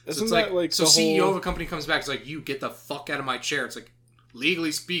fucked. Isn't so it's that like so the CEO whole... of a company comes back, it's like, you get the fuck out of my chair. It's like,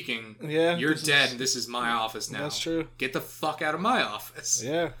 legally speaking, yeah, you're dead and this is my office now. That's true. Get the fuck out of my office.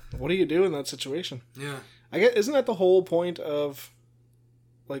 Yeah. What do you do in that situation? Yeah. I guess, isn't that the whole point of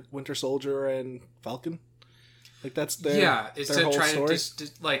like Winter Soldier and Falcon? Like that's their it's their to whole try story? to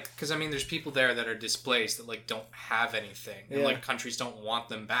like, because I mean, there's people there that are displaced that like don't have anything, and like countries don't want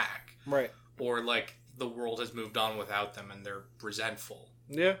them back, right? Or like the world has moved on without them and they're resentful,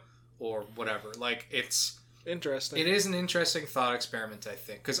 or whatever. Like it's interesting. It is an interesting thought experiment, I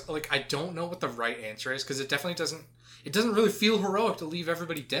think, because like I don't know what the right answer is, because it definitely doesn't. It doesn't really feel heroic to leave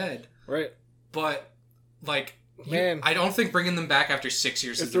everybody dead, right? But like, man, I don't think bringing them back after 6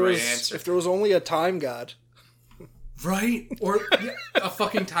 years is the right answer. If there was only a time god. Right? Or a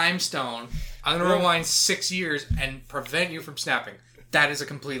fucking time stone. I'm going to rewind 6 years and prevent you from snapping. That is a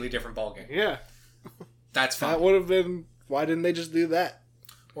completely different ballgame. Yeah. That's fine. That would have been... Why didn't they just do that?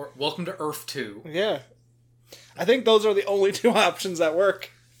 Or Welcome to Earth 2. Yeah. I think those are the only two options that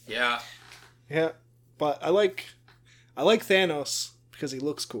work. Yeah. Yeah. But I like Thanos because he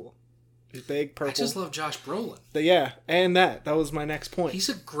looks cool. He's big, purple. I just love Josh Brolin. But yeah, and that was my next point. He's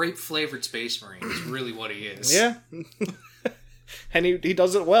a grape-flavored space marine, is really what he is. Yeah. And he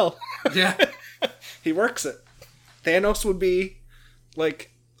does it well. Yeah. He works it. Thanos would be,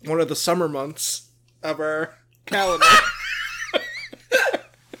 like, one of the summer months of our calendar.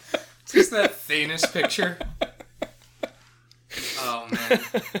 Just that Thanos picture. Oh, man.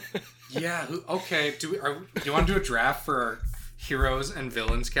 Yeah, okay. Do you want to do a draft for our heroes and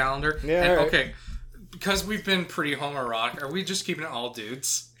villains calendar? Yeah, and, right. Okay, because we've been pretty homoerotic, are we just keeping it all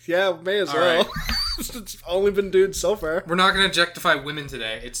dudes? Yeah, may as well. Right. It's only been dudes so far. We're not going to objectify women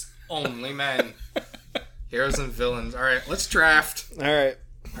today. It's only men. Heroes and villains. All right, let's draft. All right.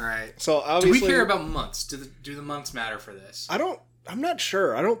 So obviously, do we care about months? Do the months matter for this? I'm not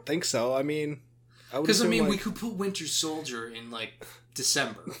sure. I don't think so. I mean, because we could put Winter Soldier in like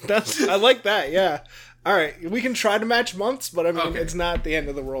December. I like that. Yeah. All right, we can try to match months, but I mean, It's not the end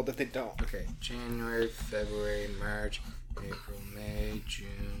of the world if they don't. Okay, January, February, March, April, May,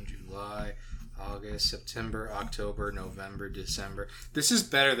 June, July, August, September, October, November, December. This is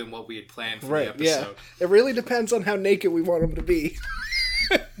better than what we had planned for the episode. Yeah. It really depends on how naked we want them to be.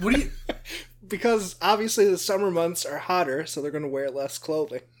 What do you... Because obviously the summer months are hotter, so they're going to wear less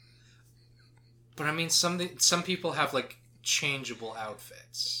clothing. But I mean, some people have like changeable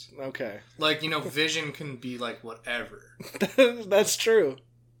outfits. Okay. Like, Vision can be like whatever. That's true.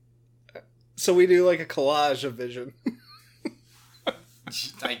 So we do like a collage of Vision.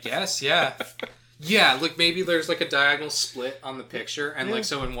 I guess, yeah. Yeah, like maybe there's like a diagonal split on the picture, and like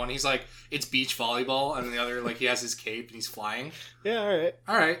so in one he's like it's beach volleyball, and in the other like he has his cape and he's flying. Yeah,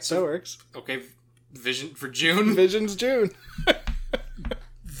 all right. So that works. Okay, Vision for June. Vision's June.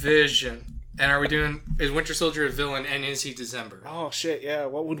 Vision. And are we doing... Is Winter Soldier a villain, and is he December? Oh, shit, yeah.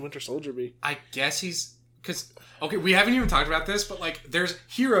 What would Winter Soldier be? I guess he's... Because... Okay, we haven't even talked about this, but, like, there's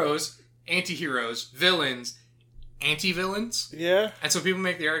heroes, anti-heroes, villains, anti-villains. Yeah. And so people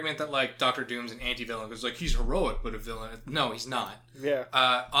make the argument that, like, Doctor Doom's an anti-villain, because, like, he's heroic, but a villain. No, he's not. Yeah.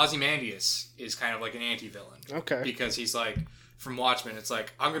 Ozymandias is kind of like an anti-villain. Okay. Because he's, like... From Watchmen, it's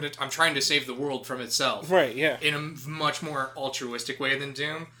like, I'm trying to save the world from itself. Right, yeah. In a much more altruistic way than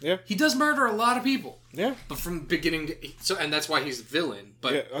Doom. Yeah. He does murder a lot of people. Yeah. But from beginning to... and that's why he's a villain.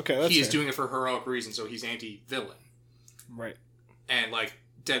 But yeah, okay, that's he is fair. doing it for heroic reasons, so he's anti-villain. Right. And, like,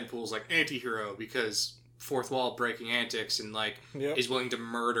 Deadpool's, like, anti-hero because fourth wall breaking antics and, like, is willing to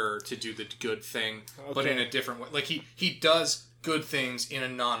murder to do the good thing, but in a different way. Like, he does good things in a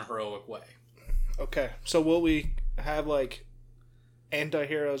non-heroic way. Okay. So will we have, like...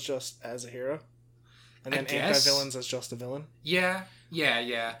 anti-heroes just as a hero? And then anti-villains as just a villain? Yeah.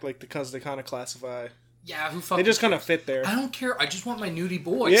 Like, because they kind of classify... Yeah, who fucking... They just kind of fit there. I don't care. I just want my nudie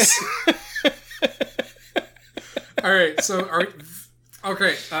boys. Yeah. Alright, so...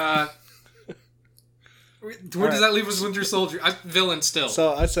 Okay, where does that leave us, Winter Soldier? Villain still.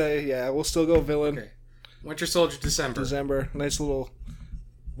 So, I say, yeah, we'll still go villain. Okay. Winter Soldier, December. Nice little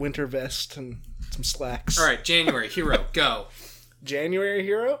winter vest and some slacks. Alright, January, hero, go. January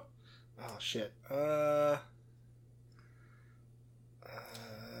hero? Oh, shit.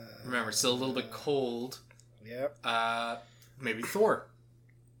 Remember, it's still a little bit cold. Yep. Maybe Thor.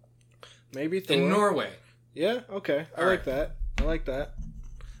 In Norway. Yeah, okay. I like that.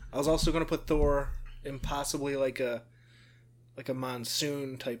 I was also going to put Thor in possibly like a like a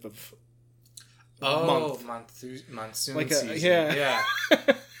monsoon type of month. Monsoon like season. Yeah.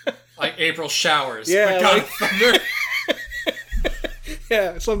 Like April showers. Yeah. Like, thunder.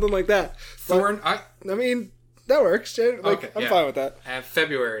 Yeah, something like that. Thorn. I mean, that works. Like, I'm fine with that. And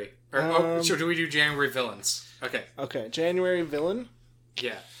February. Or so do we do January villains? Okay. Okay, January villain.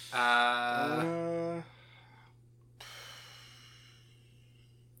 Yeah. I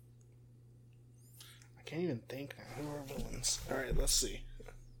can't even think now. Who are villains? All right, let's see.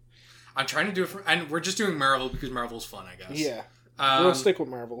 I'm trying to do it and we're just doing Marvel because Marvel's fun, I guess. Yeah. We'll stick with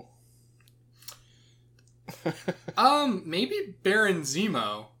Marvel. Maybe Baron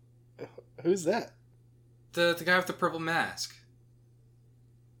Zemo. Who's that? The guy with the purple mask.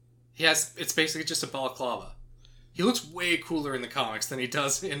 It's basically just a balaclava. He looks way cooler in the comics than he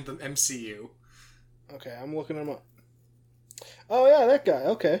does in the MCU. Okay, I'm looking him up. Oh yeah, that guy.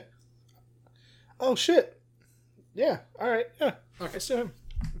 Okay. Oh shit. Yeah. All right. Yeah. Okay, so him.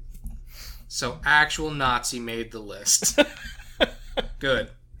 So actual Nazi made the list. Good.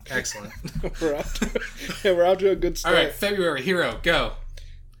 Excellent. We're out to a good start. All right, February hero, go.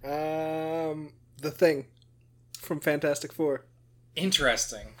 The Thing from Fantastic Four.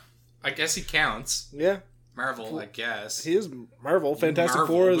 Interesting. I guess he counts. Yeah. Marvel, I guess. He is Marvel. Fantastic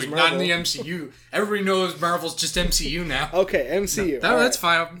Four is Marvel. Not in the MCU. Everybody knows Marvel's just MCU now. Okay, MCU. No, that's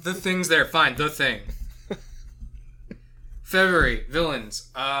fine. The Thing's there. Fine. The Thing. February villains.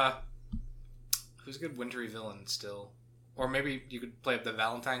 Who's a good wintry villain still? Or maybe you could play up the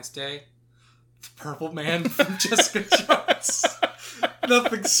Valentine's Day. The Purple Man from Jessica Jones.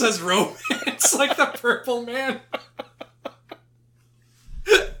 Nothing says romance like the Purple Man.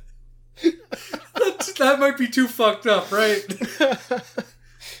 That might be too fucked up, right?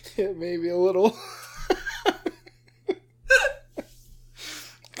 Yeah, maybe a little.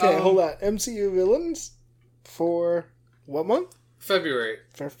 Okay, hold on. MCU villains for what month? February.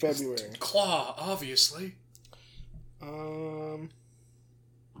 For February. Claw, obviously.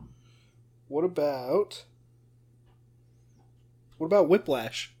 What about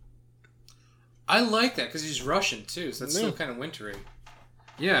Whiplash? I like that because he's Russian too, so that's still kind of wintry.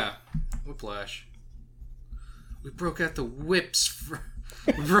 Yeah, Whiplash. We broke out the whips.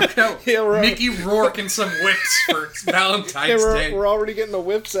 We broke out Mickey Rourke and some whips for Valentine's Day. We're already getting the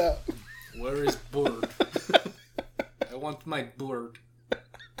whips out. Where is Bird? I want my bird.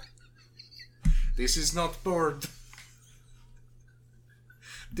 This is not bird.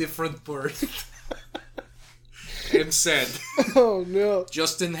 Different bird. And said. Oh no.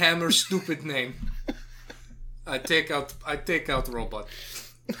 Justin Hammer's stupid name. I take out robot.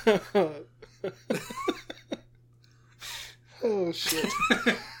 Oh shit.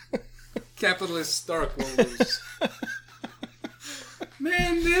 Capitalist Stark will lose.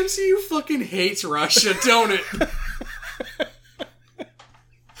 Man, the MCU fucking hates Russia, don't it?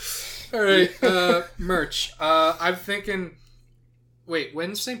 Alright, merch. I'm thinking... Wait,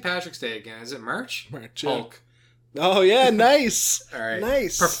 when's St. Patrick's Day again? Is it merch? Merch, Hulk. Oh yeah, nice. Alright.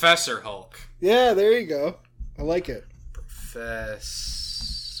 Nice. Professor Hulk. Yeah, there you go. I like it. Professor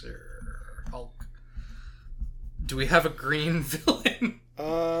Hulk. Do we have a green villain?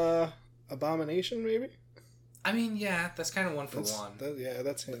 Abomination, maybe? I mean, yeah, that's kind of one for one.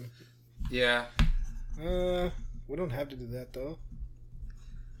 That's him. Yeah. We don't have to do that, though.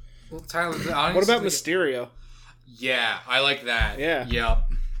 Well, Tyler, what about Mysterio? Yeah, I like that. Yeah.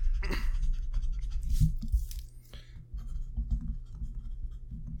 Yep.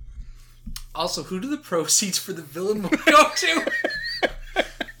 Also, who do the proceeds for the villain go to?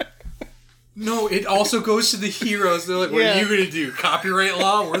 No, it also goes to the heroes. They're like, what are you going to do? Copyright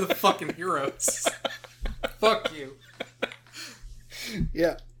law? We're the fucking heroes. Fuck you.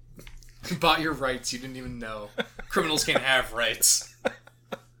 Yeah. You bought your rights. You didn't even know. Criminals can't have rights.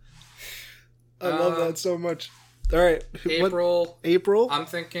 I love that so much. All right. April. April? I'm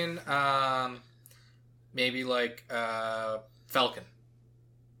thinking maybe like Falcon.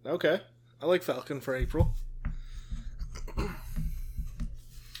 Okay. I like Falcon for April. All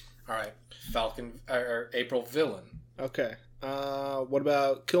right. Falcon or April villain. Okay. What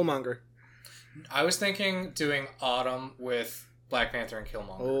about Killmonger? I was thinking doing Autumn with Black Panther and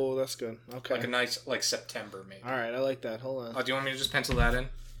Killmonger. Oh, that's good. Okay. Like a nice, like September maybe. All right, I like that. Hold on. Do you want me to just pencil that in?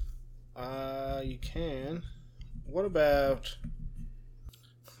 You can. What about...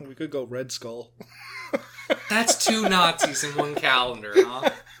 We could go Red Skull. That's 2 Nazis in one calendar, huh?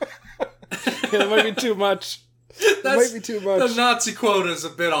 Yeah, that might be too much. That might be too much. The Nazi quota is a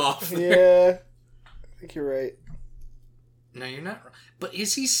bit off. Yeah. I think you're right. No, you're not wrong. But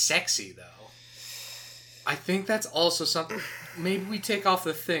is he sexy, though? I think that's also something... Maybe we take off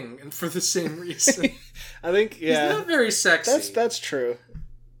the Thing and for the same reason. I think He's not very sexy. That's true.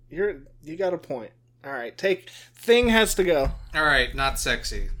 You got a point. All right, Thing has to go. All right, not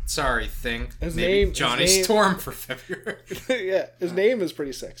sexy. Sorry, Thing. His Maybe name, Johnny Storm for February. Yeah, his name is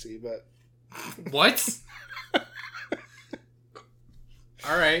pretty sexy, but what?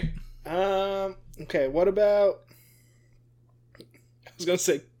 All right. Okay. What about? I was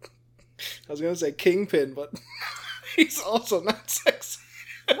gonna say Kingpin, but he's also not sexy.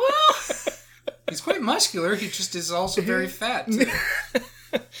 Well, he's quite muscular. He just is also very fat, too.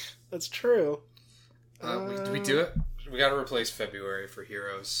 That's true. Do we do it? We got to replace February for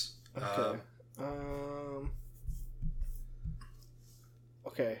heroes. Okay.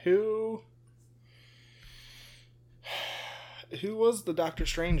 Okay. Who was the Doctor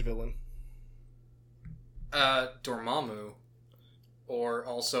Strange villain? Dormammu, or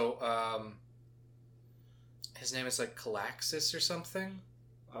also his name is like Calaxis or something.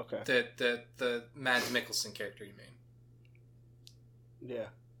 Okay. The Mads Mikkelsen character, you mean? Yeah.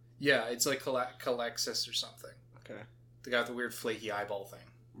 Yeah, it's like Calaxis or something. Okay. The guy with the weird flaky eyeball thing.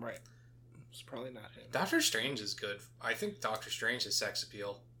 Right. It's probably not him. Doctor Strange is good. I think Doctor Strange has sex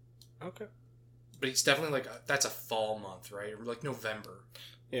appeal. Okay. But he's definitely that's a fall month, right? Or like November.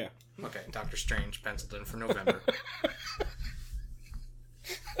 Yeah. Okay, Doctor Strange penciled in for November.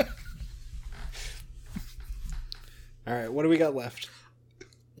 All right, what do we got left?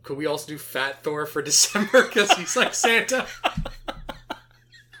 Could we also do Fat Thor for December because he's like Santa?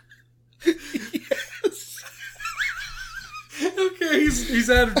 Yes. Okay, he's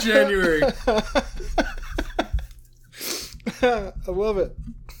out of January. I love it.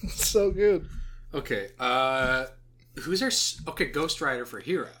 It's so good. Okay, who's our... Okay, Ghost Rider for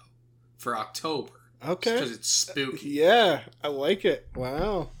Hero for October. Okay. Because it's spooky. Yeah, I like it.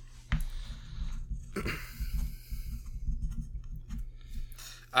 Wow.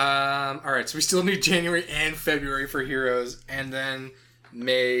 Alright, so we still need January and February for Heroes, and then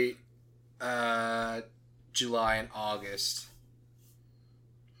May, July, and August.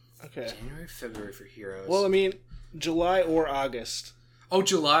 Okay. January, February for Heroes. Well, I mean, July or August. Oh,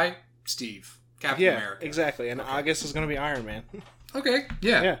 July, Steve. Captain America. Exactly. And okay. August is going to be Iron Man. Okay,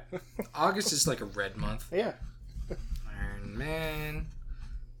 yeah. Yeah. August is like a red month. Yeah. Iron Man.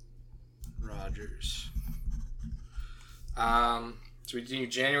 Rogers. So we do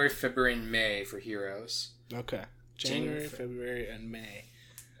January, February, and May for Heroes. Okay. January, February, and May.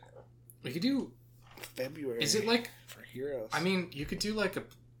 We could do February. Is it like for Heroes? I mean, you could do like a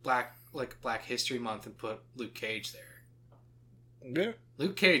Black History Month and put Luke Cage there. Yeah.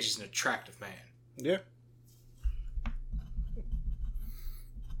 Luke Cage is an attractive man. Yeah.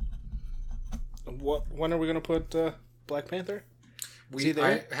 When are we gonna put Black Panther?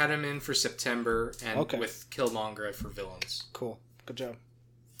 I had him in for September and with Killmonger for villains. Cool. Good job.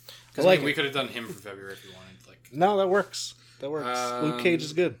 Because we could have done him for February if we wanted. No, that works. Luke Cage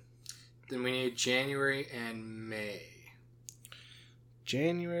is good. Then we need January and May.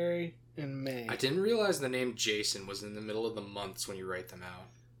 January and May. I didn't realize the name Jason was in the middle of the months when you write them out.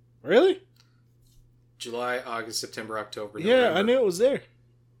 Really? July, August, September, October, November. Yeah, I knew it was there.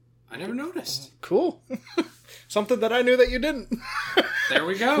 I never noticed. Cool. Something that I knew that you didn't. There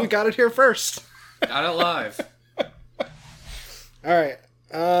we go. We got it here first. Got it live. All right.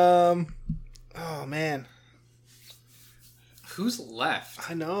 Oh, man. Who's left?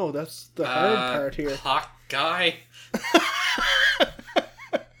 I know. That's the hard part here. Hawkeye.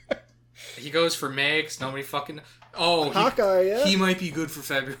 He goes for May because nobody fucking... Oh, Hawkeye, yeah. He might be good for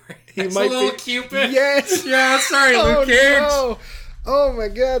February. He might be. Cupid. Yes. Yeah, sorry, Luke Cage. No. Oh, my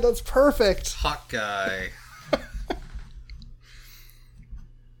God. That's perfect. Hawkeye.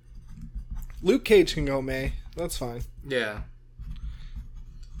 Luke Cage can go May. That's fine. Yeah.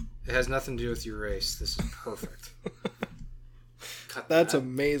 It has nothing to do with your race. This is perfect. That's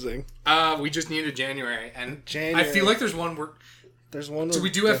amazing. We just needed January, and January. I feel like there's one. So we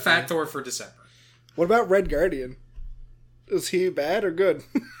do have Fat Thor for December. What about Red Guardian? Is he bad or good?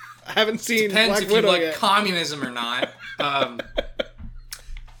 I haven't seen Depends Black if Widow you like yet. communism or not.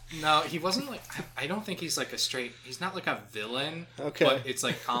 No, he wasn't like. I don't think he's like a straight. He's not like a villain. Okay. But it's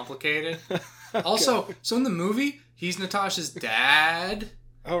like complicated. Okay. Also, so in the movie, he's Natasha's dad.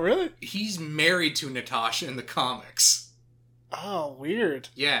 Oh, really? He's married to Natasha in the comics. Oh, weird.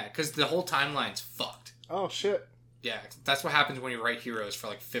 Yeah, because the whole timeline's fucked. Oh, shit. Yeah, that's what happens when you write heroes for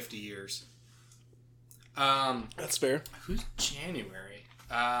like 50 years. That's fair. Who's January?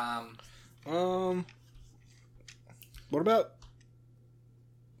 What about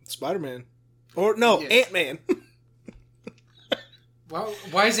Spider-Man? Or no, Ant-Man. Well,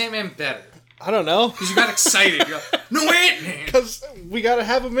 why is Ant-Man better? I don't know. Because you got excited. You go, no Ant-Man! Because we gotta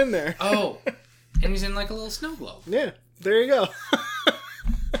have him in there. Oh. And he's in like a little snow globe. Yeah, there you go.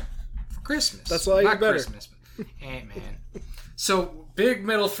 For Christmas. That's all you Not better. Christmas, but Ant-Man. So, big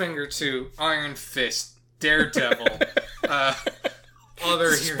middle finger to Iron Fist, Daredevil,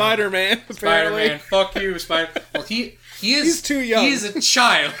 other Spider-Man. Spider-Man. Fuck you, Spider. Well, he's too young. He's a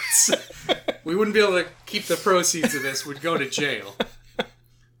child. We wouldn't be able to keep the proceeds of this. We'd go to jail.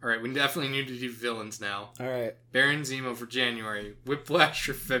 All right, we definitely need to do villains now. All right. Baron Zemo for January, Whiplash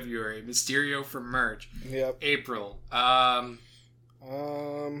for February, Mysterio for March. Yep. April.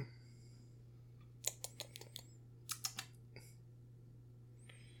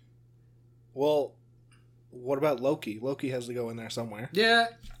 Well, what about Loki? Loki has to go in there somewhere. Yeah,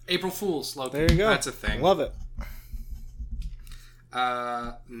 April Fool's Loki. There you go. That's a thing. Love it.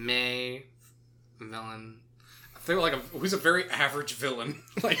 May villain. I feel like who's a very average villain,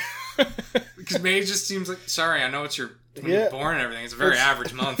 like because May just seems like. Sorry, I know it's your when you're born and everything. It's a very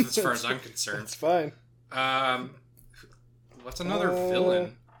average month as far as I'm concerned. It's fine. What's another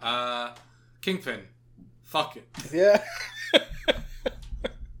villain? Kingpin. Fuck it. Yeah.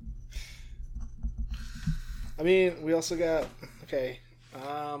 I mean, we also got okay.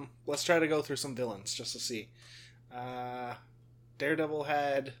 Let's try to go through some villains just to see. Daredevil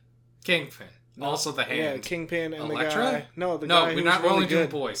had Kingpin. No, also the Hand. Yeah, Kingpin and Electra? The guy. No, the guy we're not only doing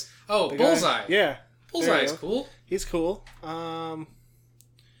good. boys. Oh, The Bullseye. Guy, yeah. Bullseye is cool. He's cool.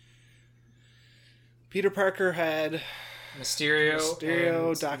 Peter Parker had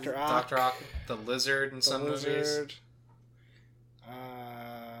Mysterio, Dr. Ock. Dr. Ock, the Lizard in some movies.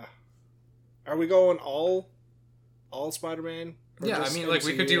 Are we going all Spider-Man? Yeah, I mean, like,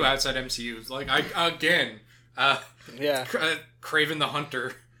 we could do outside MCUs. Like, yeah. Kraven the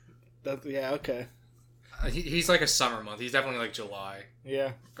Hunter. Yeah, okay. He's like a summer month. He's definitely like July.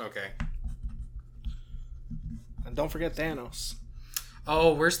 Yeah. Okay. And don't forget Thanos.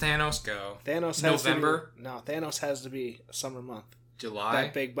 Oh, where's Thanos go? Thanos has November? Thanos has to be a summer month. July?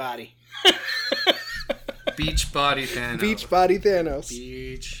 That big body. Beach body Thanos. Beach body Thanos.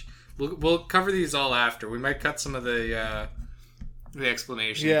 Beach. We'll cover these all after. We might cut some of the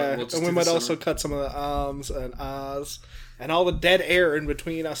explanation. Yeah, we'll and we might also cut some of the ums and ahs and all the dead air in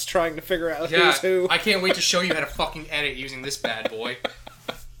between us trying to figure out who's who. I can't wait to show you how to fucking edit using this bad boy.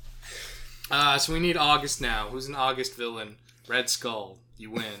 So we need August now. Who's an August villain? Red Skull. You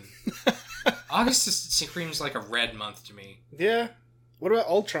win. August just screams like a red month to me. Yeah. What about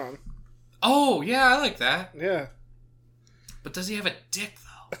Ultron? Oh, yeah, I like that. Yeah. But does he have a dick,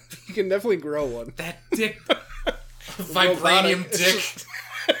 though? You can definitely grow one. That dick... Vibranium dick.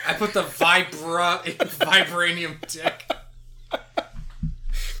 I put the vibranium dick.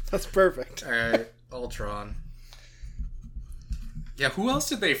 That's perfect. Alright, Ultron. Yeah, who else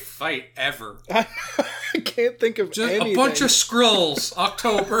did they fight ever? I can't think of just anything. A bunch of Skrulls.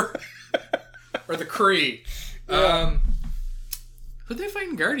 October. Or the Kree. Yeah. Who'd they fight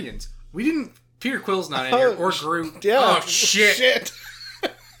in Guardians? We didn't... Peter Quill's not in here. Or Groot. Yeah. Oh, shit.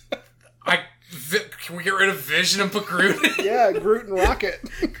 Can we get rid of Vision and put Groot in? Yeah, Groot and Rocket.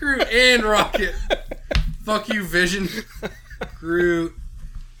 Groot and Rocket. Fuck you, Vision. Groot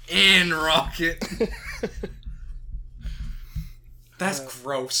and Rocket. That's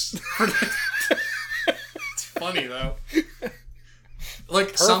gross. It's funny, though. Like,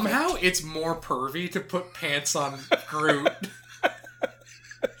 perfect. Somehow it's more pervy to put pants on Groot.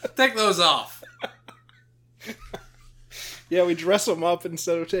 Take those off. Yeah, we dress them up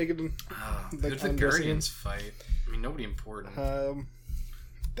instead of taking them. Who did the Guardians fight? I mean, nobody important.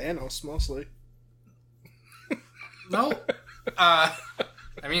 Thanos, mostly. No. I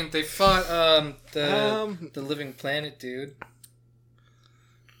mean, they fought the Living Planet dude.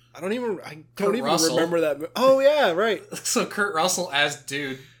 I don't even remember that. Oh, yeah, right. So Kurt Russell as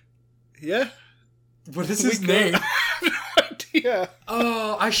dude. Yeah. What is his name? I have no idea.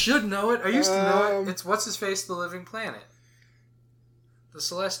 Oh, I should know it. I used to know it. It's What's-His-Face, The Living Planet. The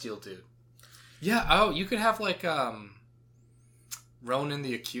Celestial dude. Yeah, oh, you could have, like, Ronan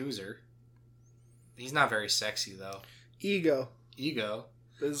the Accuser. He's not very sexy, though. Ego.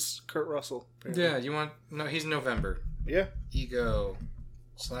 Is Kurt Russell. Apparently. Yeah, you want... No, he's November. Yeah. Ego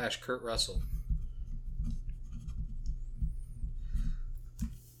 / Kurt Russell.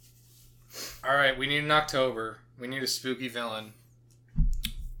 Alright, we need an October. We need a spooky villain.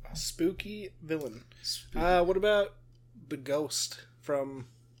 A spooky villain. What about the Ghost from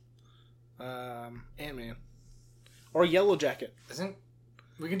Ant-Man? Or Yellow Jacket.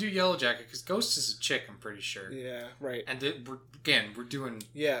 We can do Yellow Jacket, because Ghost is a chick, I'm pretty sure. Yeah, right. And we're doing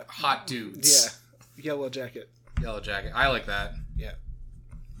hot dudes. Yeah, Yellow Jacket. Yellow Jacket. I like that. Yeah.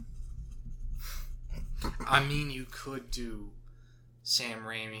 I mean, you could do Sam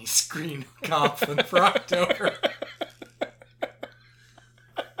Raimi's Green Goblin for October.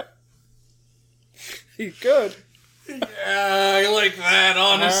 He's good. Yeah, I like that,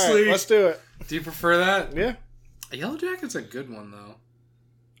 honestly. Right, let's do it. Do you prefer that? Yeah. A Yellow Jacket's a good one, though.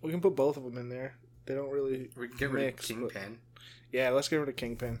 We can put both of them in there. They don't really We can get rid of Kingpin. Yeah, let's get rid of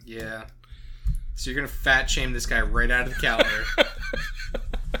Kingpin. Yeah. So you're going to fat shame this guy right out of the calendar.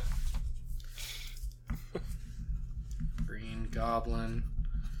 Green Goblin.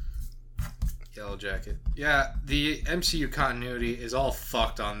 Yellow Jacket. Yeah, the MCU continuity is all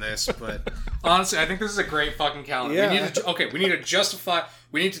fucked on this, but honestly, I think this is a great fucking calendar. Yeah. We need to justify...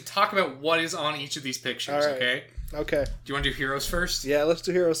 We need to talk about what is on each of these pictures, right. okay? Okay. Do you want to do heroes first? Yeah, let's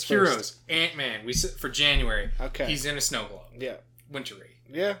do heroes first. Heroes. Ant-Man. For January. Okay. He's in a snow globe. Yeah. Wintry.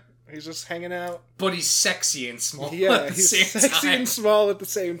 Yeah. He's just hanging out. But he's sexy and small Yeah, at the he's same sexy time. and small at the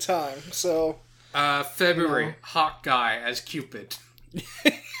same time. So... February. Hawk Guy as Cupid.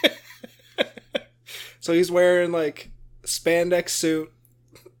 So he's wearing, like, spandex suit.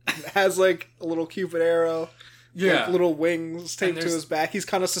 Has, like, a little Cupid arrow. Yeah. Like, little wings taped to his back. He's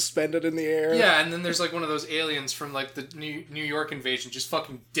kind of suspended in the air. Yeah, and then there's, like, one of those aliens from, like, the New York invasion just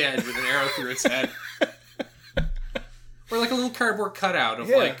fucking dead with an arrow through its head. Or, like, a little cardboard cutout of,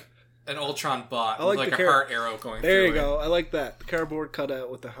 like, an Ultron bot with, like, a heart arrow going through it. There you go. I like that. The cardboard cutout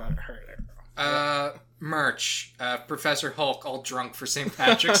with the heart arrow. Merch. Professor Hulk all drunk for St.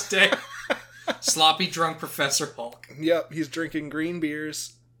 Patrick's Day. Sloppy drunk Professor Hulk. Yep, he's drinking green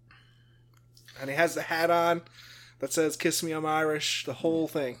beers. And he has the hat on that says, "Kiss me, I'm Irish," the whole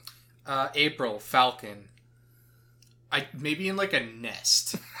thing. April, Falcon. Maybe in, like, a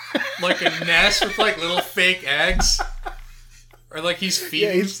nest. Like, a nest with, like, little fake eggs. Or, like, he's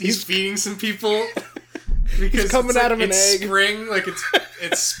feeding some people. Because he's coming out of an egg. It's spring. Like,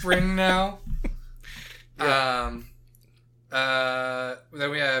 it's spring now. Yeah.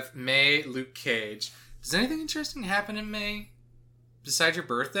 Then we have May, Luke Cage. Does anything interesting happen in May besides your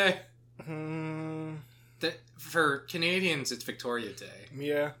birthday? For Canadians, it's Victoria Day.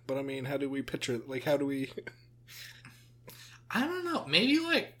 Yeah, but I mean, how do we picture it? Like, how do we... I don't know. Maybe,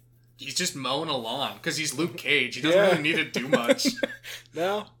 like, he's just mowing a lawn because he's Luke Cage. He doesn't really need to do much.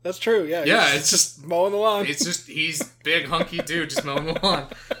 No, that's true. Yeah. Yeah, it's just mowing the lawn. It's just he's big hunky dude just mowing the lawn.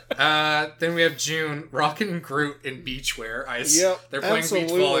 Then we have June, Rocket and Groot in beachwear. Yep, they're playing beach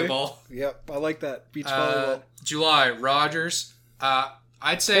volleyball. Yep, I like that beach volleyball. July, Rogers.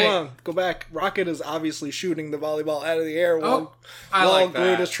 I'd say. Hold on, go back. Rocket is obviously shooting the volleyball out of the air while like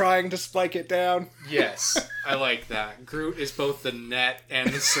Groot is trying to spike it down. Yes, I like that. Groot is both the net and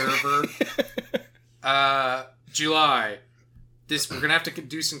the server. July. We're gonna have to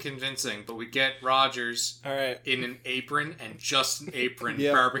do some convincing, but we get Rogers in an apron and just an apron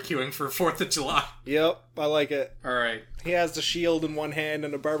barbecuing for 4th of July. Yep, I like it. All right. He has the shield in one hand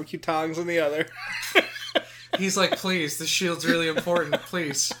and the barbecue tongs in the other. He's like, please, the shield's really important,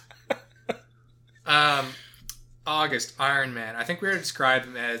 please. August, Iron Man. I think we already described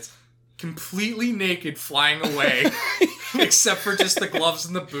him as completely naked flying away, except for just the gloves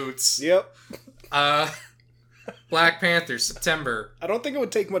and the boots. Yep. Black Panther, September. I don't think it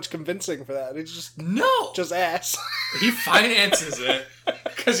would take much convincing for that. It's just... No! Just ass. He finances it.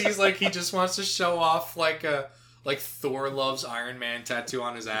 Because he just wants to show off like Thor loves Iron Man tattoo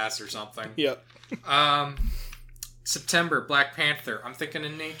on his ass or something. Yep. September, Black Panther. I'm thinking a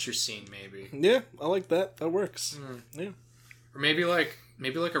nature scene, maybe. Yeah, I like that. That works. Yeah. Or maybe like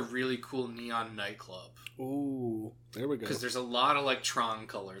a really cool neon nightclub. Ooh, there we go. Because there's a lot of like Tron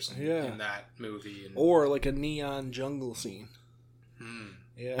colors in that movie. Or like a neon jungle scene.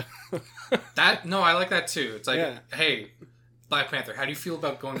 Yeah. I like that too. It's like, hey, Black Panther, how do you feel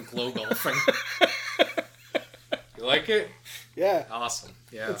about going glow golfing? You like it? Yeah. Awesome.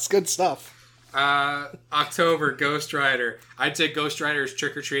 Yeah. It's good stuff. October, Ghost Rider. I'd say Ghost Rider is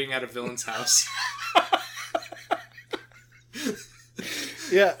trick-or-treating at a villain's house.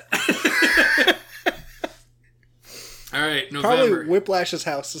 Yeah. All right, November. Probably Whiplash's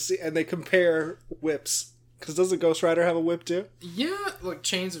house to see, and they compare whips. Because doesn't Ghost Rider have a whip too? Yeah, like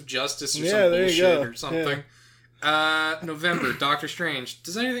Chains of Justice or some bullshit or something. Yeah. November, Doctor Strange.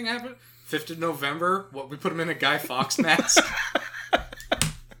 Does anything happen? 5th of November, we put him in a Guy Fawkes mask?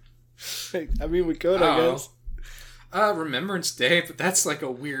 I mean, we could, I guess. Remembrance Day, but that's like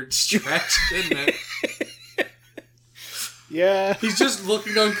a weird stretch, isn't it? Yeah. He's just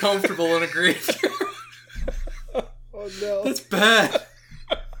looking uncomfortable in a graveyard. Oh, no. That's bad.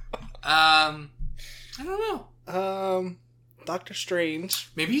 I don't know. Doctor Strange.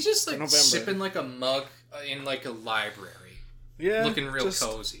 Maybe he's just like sipping like a mug in like a library. Yeah. Looking real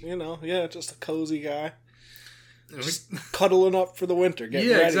cozy. You know, just a cozy guy. Just cuddling up for the winter. Yeah,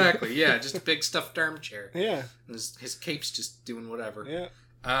 ready. Exactly. Yeah, just a big stuffed armchair. Yeah. His cape's just doing whatever.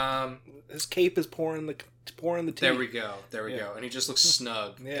 Yeah. His cape is pouring the tea. There we go. And he just looks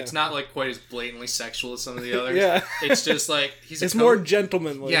snug. Yeah. It's not like quite as blatantly sexual as some of the others. Yeah. It's just like it's more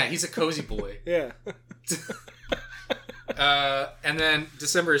gentlemanly. Yeah, he's a cozy boy. Yeah. And then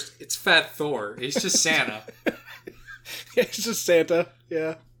December it's Fat Thor. He's just Santa. Yeah, he's just Santa.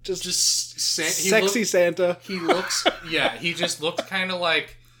 Yeah. Just sexy Santa. He looks. Yeah, he just looked kind of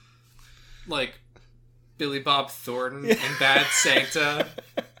like Billy Bob Thornton in Bad Santa.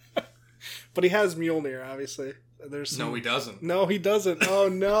 But he has Mjolnir, obviously. No, he doesn't. No, he doesn't. Oh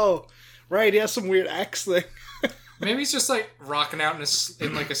no! Right, he has some weird axe thing. Maybe he's just like rocking out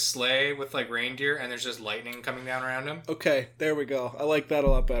in like a sleigh with like reindeer, and there's just lightning coming down around him. Okay, there we go. I like that a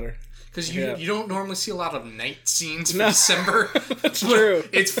lot better. Because you don't normally see a lot of night scenes for December. That's true.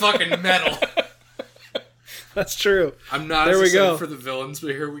 It's fucking metal. That's true. I'm not as excited for the villains, but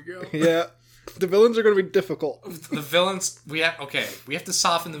here we go. Yeah. The villains are going to be difficult. The villains, we have to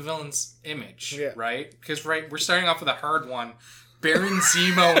soften the villain's image, right? Because, we're starting off with a hard one. Baron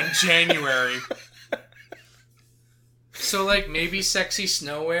Zemo in January. So, like, maybe sexy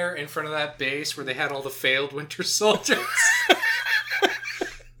Snowwear in front of that base where they had all the failed Winter Soldiers.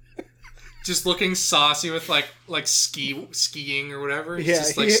 Just looking saucy with like skiing or whatever. It's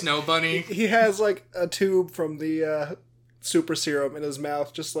just like Snow Bunny. He has like a tube from the super serum in his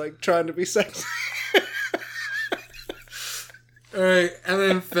mouth, just like trying to be sexy. Alright, and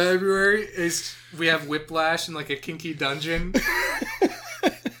then February we have Whiplash in like a kinky dungeon.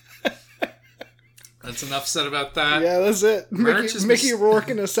 That's enough said about that. Yeah, that's it. Mickey Rourke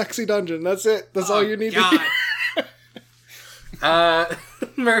in a sexy dungeon. That's it. That's all you need to hear.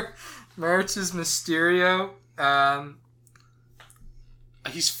 March is Mysterio.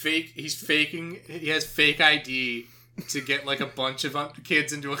 He's faking. He has fake ID to get like a bunch of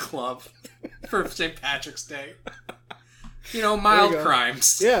kids into a club for St. Patrick's Day. Mild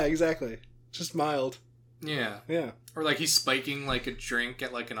crimes. Yeah, exactly. Just mild. Yeah. Yeah. Or like he's spiking like a drink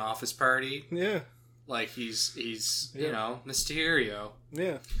at like an office party. Yeah. Like he's Mysterio.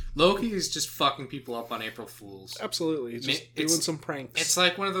 Yeah. Loki is just fucking people up on April Fools. Absolutely. He's just doing some pranks. It's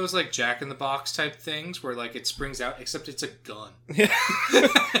like one of those like Jack in the Box type things where like it springs out, except it's a gun. Yeah.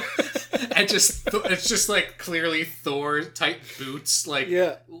 And it's just like clearly Thor type boots. Like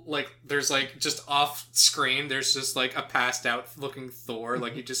there's like just off screen there's just like a passed out looking Thor.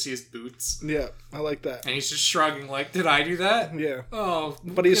 Like you just see his boots. Yeah, I like that. And he's just shrugging like, did I do that? Yeah. Oh,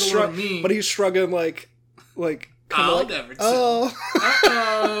 but he's shrugging like I'll like, never. Oh.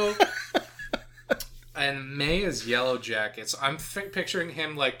 Uh-oh. And May is Yellow Jackets. I'm picturing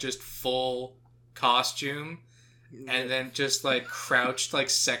him like just full costume. And then just, like, crouched, like,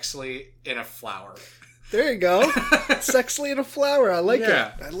 sexily in a flower. There you go. Sexily in a flower. I like it.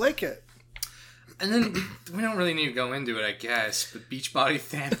 I like it. And then, we don't really need to go into it, I guess. But Beachbody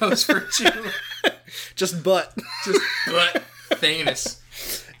Thanos for June. Just butt. Just butt. Thanos.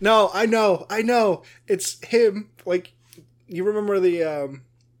 No, I know. It's him. Like, you remember the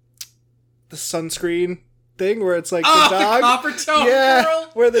sunscreen thing where it's, like, the dog? The copper toe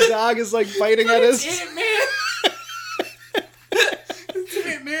girl? Where the dog is, like, biting at his... Ant-Man.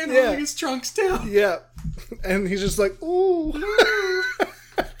 Man, holding his trunks down. Yeah. And he's just like, ooh.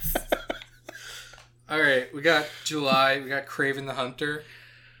 Alright, we got July. We got Kraven the Hunter.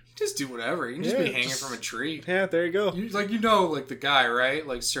 Just do whatever. You can just be hanging from a tree. Yeah, there you go. Like the guy, right?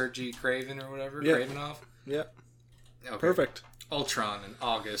 Like Sergei Kraven or whatever. Yeah. Kravinoff. Yeah. Okay. Perfect. Ultron in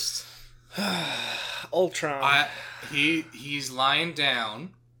August. Ultron. He's lying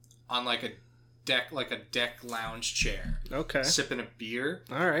down on like a deck lounge chair. Okay. Sipping a beer.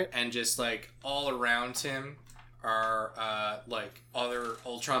 All right. And just like all around him are like other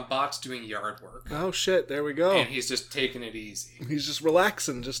Ultron bots doing yard work. Oh shit, there we go. And he's just taking it easy. He's just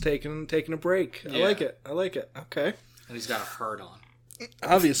relaxing, just taking a break. I like it. Okay. And he's got a herd on.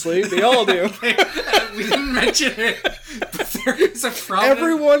 Obviously, they all do. We didn't mention it, but there is a prominent...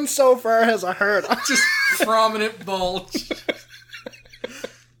 Everyone so far has a herd on. Just prominent bulge.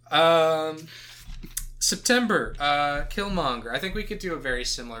 September, Killmonger. I think we could do a very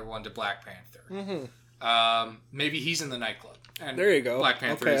similar one to Black Panther. Mm-hmm. Maybe he's in the nightclub. And there you go. Black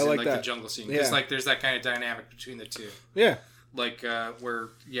Panther is in the jungle scene. Because like there's that kind of dynamic between the two. Yeah. Like where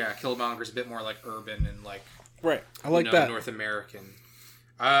Killmonger's a bit more like urban and like right. I like that. North American.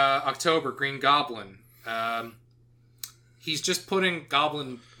 October, Green Goblin. He's just putting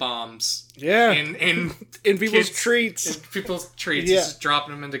goblin bombs in people's treats. In people's treats. He's just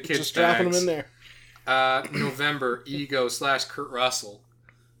dropping them into kids' just dropping bags. them in there. November, Ego / Kurt Russell.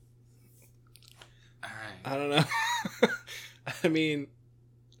 Alright. I don't know. I mean,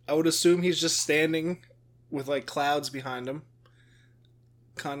 I would assume he's just standing with, like, clouds behind him.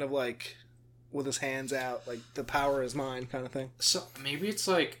 Kind of like with his hands out, like the power is mine kind of thing. So maybe it's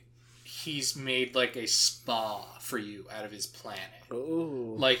like he's made like a spa for you out of his planet.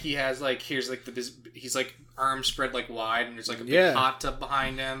 Ooh. Like he has like, here's like he's like arms spread like wide and there's like a big hot tub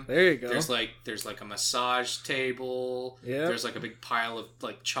behind him. There you go. There's like a massage table. Yeah. There's like a big pile of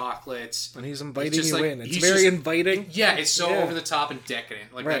like chocolates. And he's inviting you like, in. It's very inviting. Yeah, it's so over the top and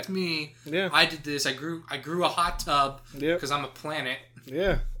decadent. Like, like me, I did this. I grew a hot tub because I'm a planet.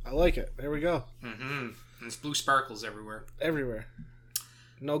 Yeah, I like it. There we go. Mm-hmm. And there's blue sparkles everywhere. Everywhere.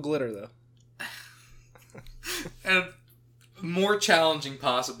 No glitter, though. And more challenging,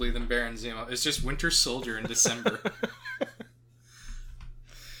 possibly, than Baron Zemo is just Winter Soldier in December.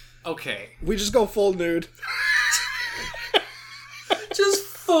 Okay. We just go full nude. Just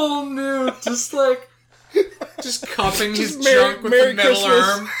full nude. Just like... Just cupping his junk with the metal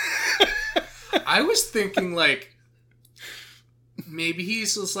arm. I was thinking, like... Maybe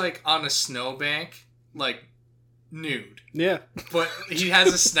he's just, like, on a snowbank, like, nude. Yeah. But he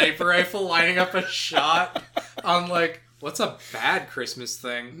has a sniper rifle lining up a shot on, like, what's a bad Christmas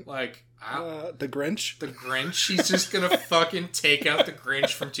thing? Like, the Grinch? The Grinch? He's just gonna fucking take out the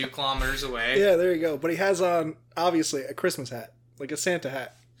Grinch from 2 kilometers away. Yeah, there you go. But he has on, obviously, a Christmas hat. Like a Santa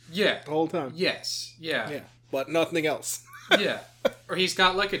hat. Yeah. The whole time. Yes. Yeah. Yeah. But nothing else. Yeah. Or he's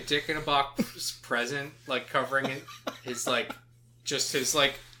got, like, a Dick in a Box present, like, covering his like... Just his,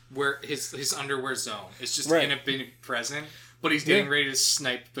 like, where his underwear zone. It's just in a big present, but he's getting ready to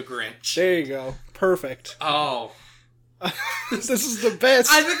snipe the Grinch. There you go. Perfect. Oh. This is the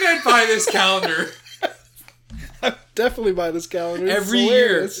best. I think I'd buy this calendar. I'd definitely buy this calendar. Every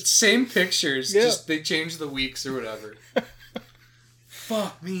year. Same pictures. Yeah. Just they change the weeks or whatever.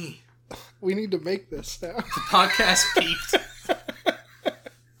 Fuck me. We need to make this now. The podcast peaked.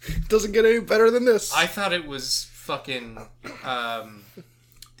 Doesn't get any better than this. I thought it was fucking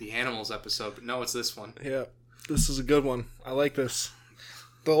the Animals episode, but no, it's this one. Yeah, this is a good one. I like this.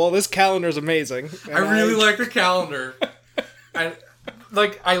 Well, this calendar's amazing. I really like the calendar. I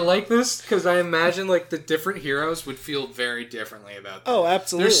like this because I imagine like the different heroes would feel very differently about them. Oh,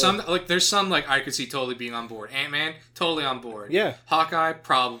 absolutely. There's some like I could see totally being on board. Ant-Man, totally on board. Yeah. Hawkeye,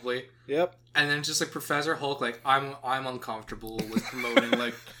 probably. Yep. And then just like Professor Hulk, like I'm uncomfortable with promoting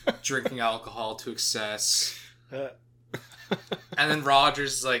like drinking alcohol to excess. And then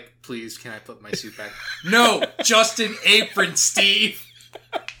Rogers is like, please, can I put my suit back? No, just an apron, Steve.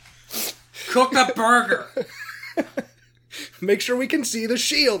 Cook a burger. Make sure we can see the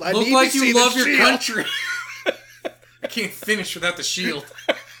shield. I Look need like to you see love the your shield. country. I can't finish without the shield.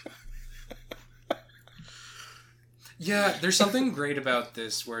 Yeah, there's something great about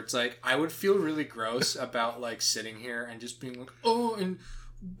this where it's like, I would feel really gross about like sitting here and just being like, oh, and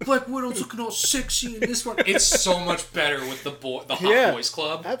Black Widow's looking all sexy in this one. It's so much better with the Hot Boys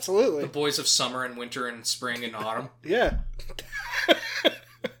Club. Absolutely. The boys of summer and winter and spring and autumn. Yeah.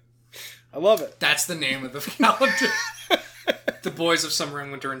 I love it. That's the name of the calendar. The boys of summer and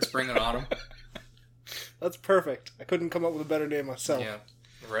winter and spring and autumn. That's perfect. I couldn't come up with a better name myself. Yeah.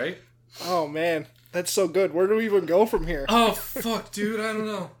 Right? Oh, man. That's so good. Where do we even go from here? Oh, fuck, dude. I don't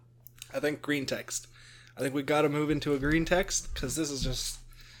know. I think green text. I think we got to move into a green text because this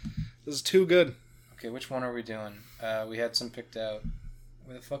is too good. Okay, which one are we doing? We had some picked out.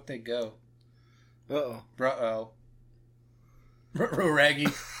 Where the fuck they go? Uh-oh. Bruh-oh. Raggy.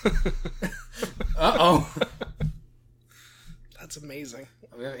 Uh-oh. That's amazing.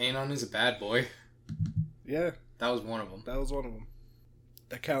 We have Anon is a bad boy. Yeah. That was one of them. That was one of them.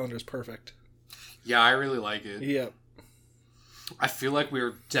 That calendar's perfect. Yeah, I really like it. Yep. I feel like we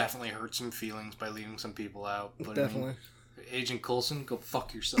were definitely hurt some feelings by leaving some people out. But Definitely. I mean, Agent Coulson, go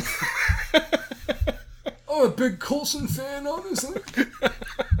fuck yourself. I'm a big Coulson fan, honestly.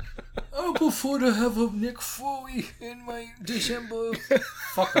 I prefer to have a Nick Fury in my December.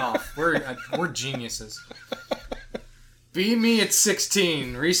 Fuck off. We're geniuses. Be me at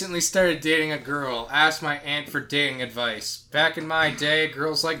 16. Recently started dating a girl. Asked my aunt for dating advice. Back in my day,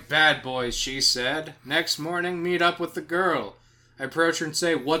 girls like bad boys, she said. Next morning, meet up with the girl. I approach her and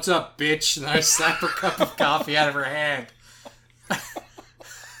say, "What's up, bitch?" And I slap her cup of coffee out of her hand.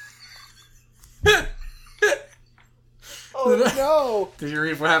 Oh, no. Did you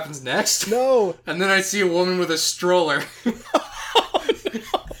read what happens next? No. And then I see a woman with a stroller. Oh,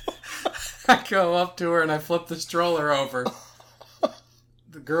 no. I go up to her and I flip the stroller over.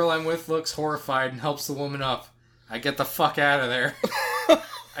 The girl I'm with looks horrified and helps the woman up. I get the fuck out of there.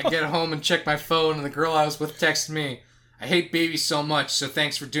 I get home and check my phone and the girl I was with texted me. I hate babies so much, so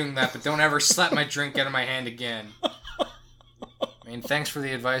thanks for doing that, but don't ever slap my drink out of my hand again. I mean, thanks for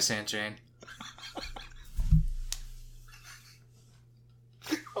the advice, Aunt Jane.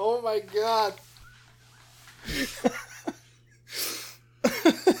 Oh my god.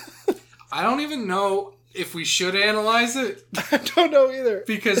 I don't even know if we should analyze it. I don't know either.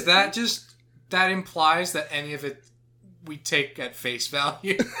 Because that implies that any of it we take at face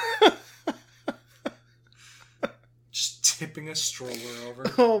value. Just tipping a stroller over.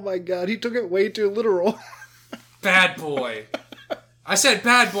 Oh my god, he took it way too literal. Bad boy. I said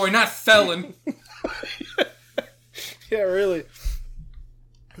bad boy, not felon. Yeah, really.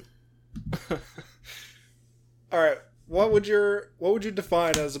 Alright, what would you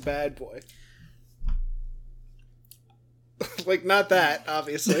define as a bad boy? Like, not that,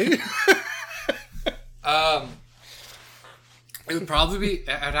 obviously. It would probably be... It'd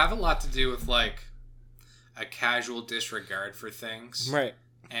have a lot to do with, like, a casual disregard for things. Right.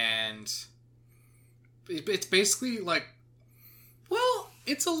 And it's basically, like... Well,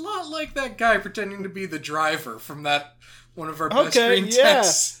 it's a lot like that guy pretending to be the driver from that one of our best screen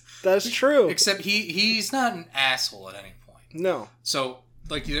texts. That's true. Except he's not an asshole at any point. No. So,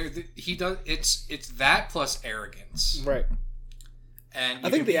 like, he does... It's that plus arrogance. Right. And I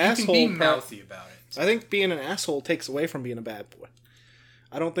think the asshole you can be mouthy about it. I think being an asshole takes away from being a bad boy.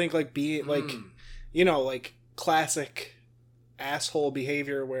 I don't think like being like like classic asshole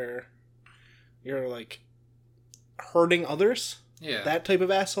behavior where you're like hurting others. Yeah. That type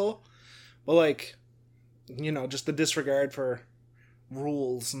of asshole. But like just the disregard for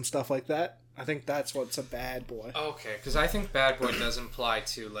rules and stuff like that. I think that's what's a bad boy. Okay, because I think bad boy does imply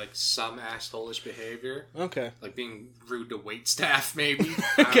to, like, some asshole-ish behavior. Okay. Like being rude to waitstaff, maybe.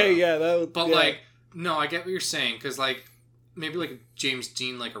 Okay, yeah. That would, but, like, no, I get what you're saying, because, like, maybe, like, James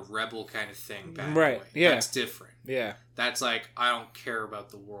Dean, like, a rebel kind of thing, bad right. boy. Yeah. That's different. Yeah. That's, like, I don't care about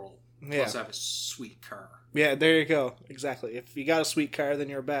the world. Yeah. Plus I have a sweet car. Yeah, there you go. Exactly. If you got a sweet car, then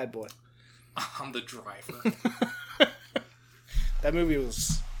you're a bad boy. I'm the driver. That movie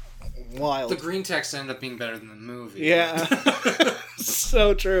was... wild. The green text ended up being better than the movie. Yeah.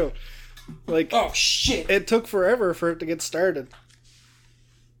 So true. Like, oh shit. It took forever for it to get started.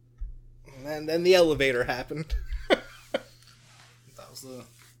 And then the elevator happened. That was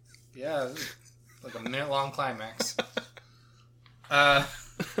like a minute-long climax. Fuck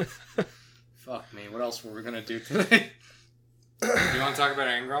me. What else were we gonna do today? Do you want to talk about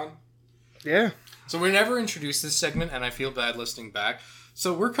Angron? Yeah. So we never introduced this segment, and I feel bad listening back.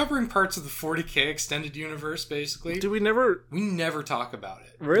 So we're covering parts of the 40K extended universe, basically. Do we never... We never talk about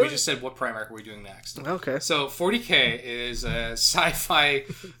it. Really? We just said, what Primarch are we doing next? Okay. So 40K is a sci-fi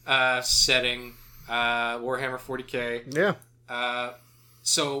setting, Warhammer 40K. Yeah.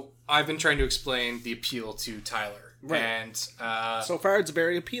 So I've been trying to explain the appeal to Tyler. Right. And so far, it's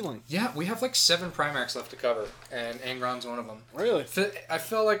very appealing. Yeah, we have like 7 Primarchs left to cover, and Angron's one of them. Really? I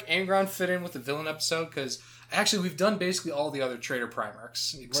felt like Angron fit in with the villain episode, because... Actually, we've done basically all the other Traitor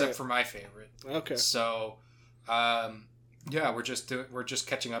Primarchs, except for my favorite. Okay. So, yeah, we're just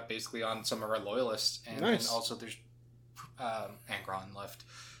catching up basically on some of our loyalists, and, nice. And also there's Angron left.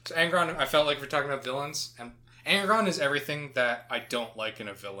 So Angron, I felt like we're talking about villains, and Angron is everything that I don't like in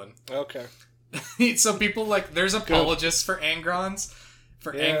a villain. Okay. So people there's apologists for Angron,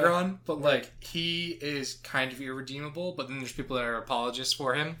 but like he is kind of irredeemable. But then there's people that are apologists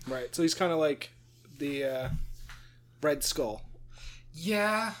for him. Right. So he's kind of like the Red Skull.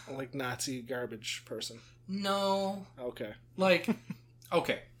 Yeah. Like Nazi garbage person. No. Okay. Like,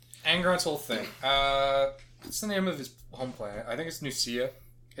 okay. Angron's whole thing. What's the name of his home planet? I think it's Nucea.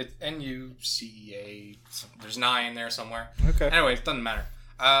 It's Nucea. There's an I in there somewhere. Okay. Anyway, it doesn't matter.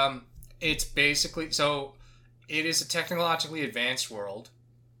 It's basically... So, it is a technologically advanced world,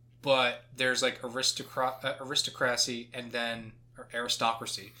 but there's like aristocracy and then... Or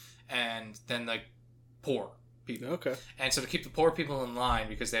aristocracy. And then like poor people. Okay. And so to keep the poor people in line,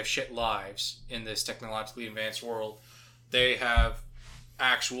 because they have shit lives in this technologically advanced world, they have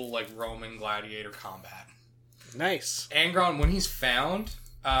actual like Roman gladiator combat. Nice. Angron, when he's found,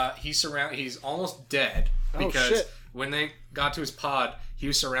 he's almost dead because when they got to his pod, he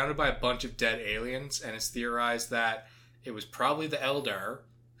was surrounded by a bunch of dead aliens, and it's theorized that it was probably the Eldar.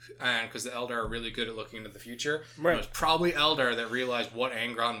 And because the Eldar are really good at looking into the future, right. It was probably Eldar that realized what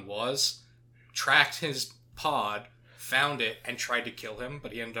Angron was, tracked his pod, found it, and tried to kill him,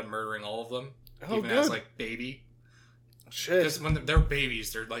 but he ended up murdering all of them, even as like baby. Shit. Because when they're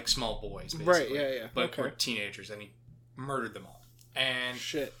babies, they're like small boys, basically. Right? Yeah. But were teenagers, and he murdered them all. And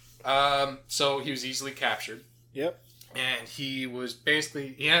shit. So he was easily captured. Yep. And he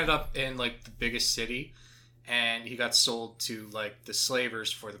ended up in like the biggest city and he got sold to like the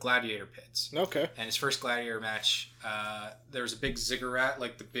slavers for the gladiator pits. Okay. And his first gladiator match, there was a big ziggurat,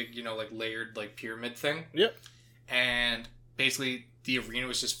 like the big, like layered like pyramid thing. Yep. And basically the arena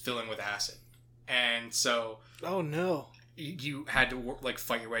was just filling with acid. And so... Oh, no. You had to like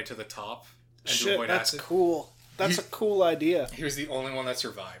fight your way to the top and Shit, to avoid that's acid. Cool. That's a cool idea. He was the only one that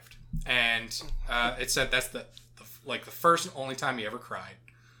survived. And it said that's the first and only time he ever cried.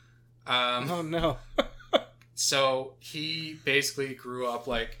 Oh, no. So he basically grew up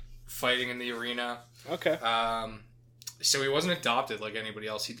like fighting in the arena. Okay. So he wasn't adopted like anybody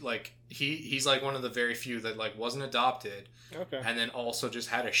else. He's like one of the very few that like wasn't adopted. Okay. And then also just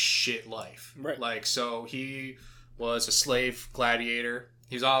had a shit life. Right. Like, so he was a slave gladiator.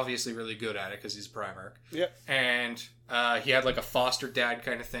 He was obviously really good at it because he's a Primarch. Yep. And he had like a foster dad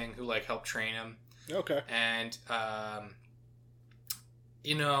kind of thing who like helped train him. Okay. And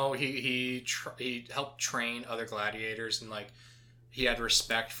he helped train other gladiators, and like he had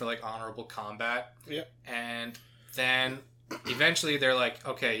respect for like honorable combat. Yep. And then eventually they're like,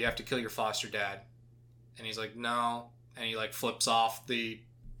 okay, you have to kill your foster dad. And he's like, no. And he like flips off the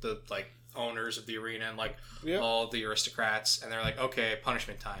like owners of the arena and like all the aristocrats, and they're like, okay,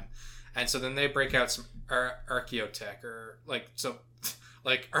 punishment time. And so then they break out some archaeotech, or like, so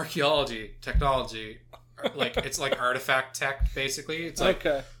like archaeology technology, like it's like artifact tech basically. It's like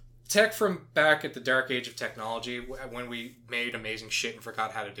tech from back at the dark age of technology when we made amazing shit and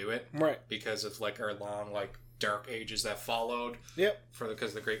forgot how to do it, right? Because of like our long like dark ages that followed. Yep. Because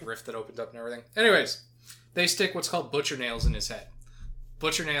of the great rift that opened up and everything. Anyways, they stick what's called butcher nails in his head.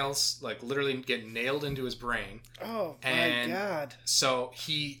 Butcher nails, like, literally get nailed into his brain. Oh, my God. So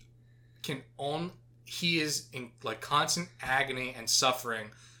he is in, like, constant agony and suffering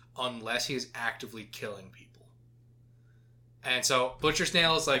unless he is actively killing people. And so Butcher's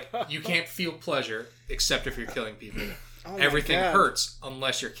nail is like, you can't feel pleasure except if you're killing people. Oh, everything hurts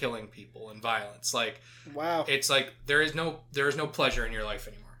unless you're killing people and violence. Like, wow. It's like, there is no pleasure in your life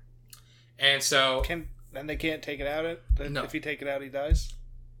anymore. And so... And they can't take it out? No. If you take it out, he dies?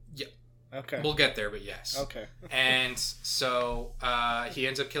 Yeah. Okay. We'll get there, but yes. Okay. And so he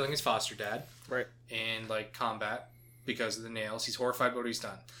ends up killing his foster dad. Right. In, like, combat because of the nails. He's horrified by what he's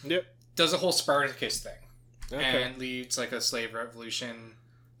done. Yep. Does a whole Spartacus thing. Okay. And leads, like, a slave revolution,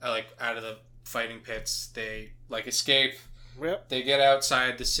 like, out of the fighting pits. They, like, escape. Yep. They get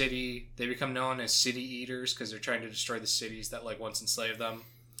outside the city. They become known as city eaters because they're trying to destroy the cities that, like, once enslaved them.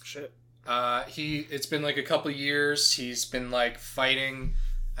 Shit. It's been like a couple years. He's been like fighting.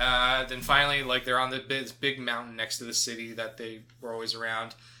 Then finally, like they're on this big mountain next to the city that they were always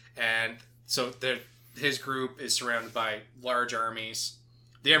around, and so his group is surrounded by large armies.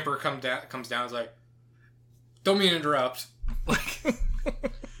 The emperor comes down. Is like, don't mean to interrupt. Like,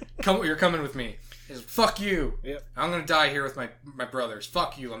 you're coming with me. He's like, fuck you. Yep. I'm gonna die here with my brothers.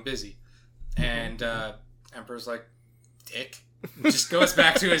 Fuck you. I'm busy. And emperor's like, dick. Just goes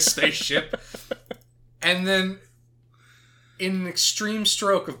back to his spaceship. And then, in an extreme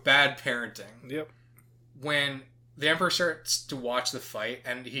stroke of bad parenting, when the Emperor starts to watch the fight,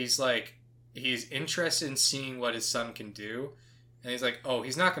 and he's interested in seeing what his son can do, and he's like, oh,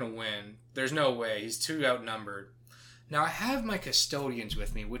 he's not going to win. There's no way. He's too outnumbered. Now, I have my custodians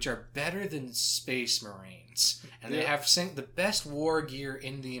with me, which are better than Space Marines. And they have the best war gear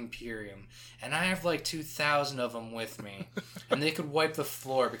in the Imperium. And I have like 2,000 of them with me. And they could wipe the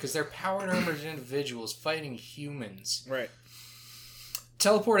floor because they're powered armored individuals fighting humans. Right.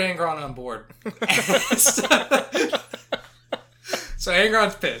 Teleport Angron on board. So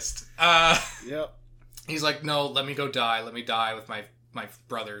Angron's pissed. Yep. He's like, no, let me go die. Let me die with my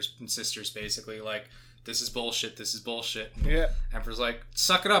brothers and sisters, basically. Like, this is bullshit. This is bullshit. And Emperor's like,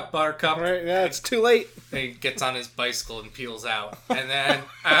 suck it up, Buttercup. Right, yeah, it's too late. And he gets on his bicycle and peels out. And then,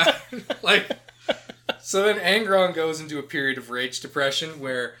 so then Angron goes into a period of rage depression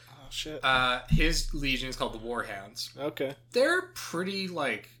where his legion is called the Warhounds. Okay. They're pretty,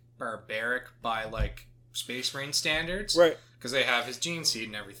 like, barbaric by, like, Space Marine standards. Right. Because they have his gene seed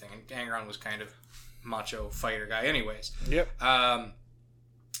and everything. And Angron was kind of macho fighter guy anyways. Yep.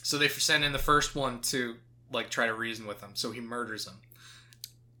 So they send in the first one to, like, try to reason with him. So he murders him.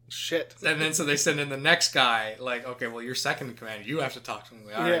 Shit. And then so they send in the next guy, like, okay, well, you're second in command. You have to talk to him.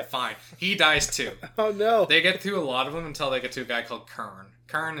 Like, all right, fine. He dies too. Oh, no. They get through a lot of them until they get to a guy called Kern.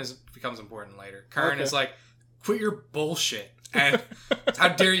 Kern becomes important later. Kern is like, quit your bullshit. And how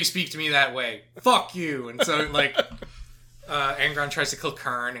dare you speak to me that way? Fuck you. And so, like... Angron tries to kill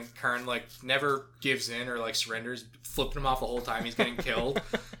Kern, and Kern, like, never gives in or, like, surrenders, flipping him off the whole time he's getting killed.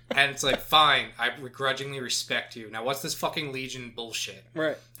 And And it's like, fine, I begrudgingly respect you. Now, what's this fucking Legion bullshit?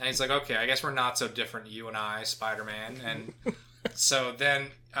 Right. And he's like, okay, I guess we're not so different, you and I, Spider-Man. And so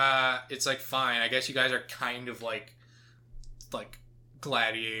then it's like, fine, I guess you guys are kind of like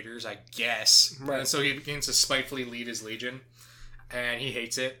gladiators, I guess. Right. And so he begins to spitefully lead his Legion. And he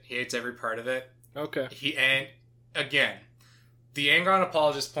hates it. He hates every part of it. Okay. And again, the Angron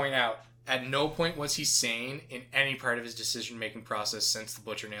apologists point out, at no point was he sane in any part of his decision-making process since the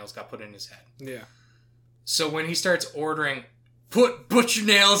butcher nails got put in his head. Yeah. So when he starts ordering, put butcher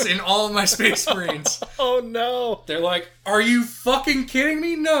nails in all of my Space Marines. Oh, no. They're like, are you fucking kidding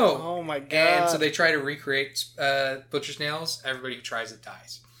me? No. Oh, my God. And so they try to recreate butcher's nails. Everybody who tries it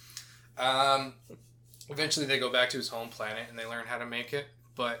dies. Eventually they go back to his home planet and they learn how to make it.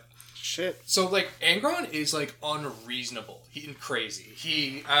 But... Shit. So, like, Angron is, like, unreasonable. He's crazy.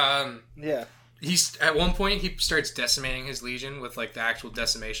 Yeah. He's, at one point, he starts decimating his Legion with, like, the actual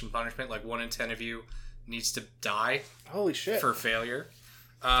decimation punishment. Like, 1 in 10 of you needs to die. Holy shit. For failure.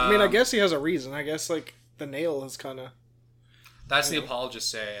 I mean, I guess he has a reason. I guess, like, the nail is kind of... That's the apologists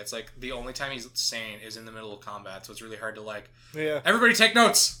say. It's, like, the only time he's sane is in the middle of combat. So it's really hard to, like... Yeah. Everybody take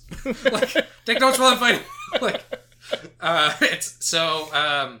notes! Like, take notes while I'm fighting! Like, it's...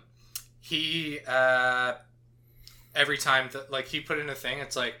 So, he, every time that, like, he put in a thing,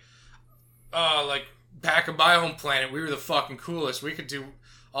 it's like, oh, like, back on my home planet, we were the fucking coolest. We could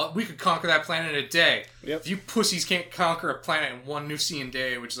conquer that planet in a day. Yep. If you pussies can't conquer a planet in one Nusian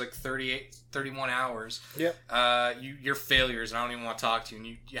day, which is like 31 hours, yep. You're failures, and I don't even want to talk to you,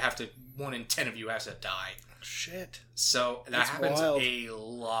 and you have to, 1 in 10 of you has to die. Shit. So that happens wild. a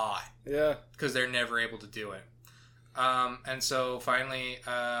lot. Yeah. Because they're never able to do it. And so finally,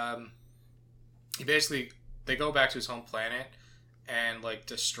 they go back to his home planet and, like,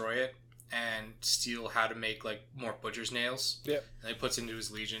 destroy it and steal how to make, like, more butcher's nails. Yep. And he puts into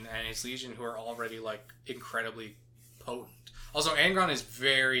his Legion, and his Legion, who are already, like, incredibly potent. Also, Angron is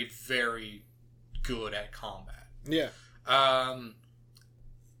very, very good at combat. Yeah.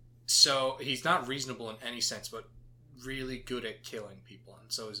 So he's not reasonable in any sense, but really good at killing people,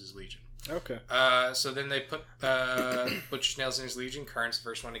 and so is his Legion. Okay. So then they put butcher nails in his Legion. Karn's the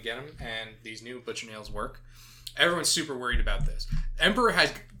first one to get him, and these new butcher nails work. Everyone's super worried about this. Emperor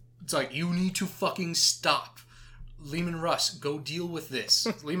has... It's like, you need to fucking stop. Lehman Russ, go deal with this.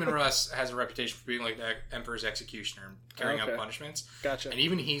 Lehman Russ has a reputation for being like the Emperor's executioner and carrying out punishments. Gotcha. And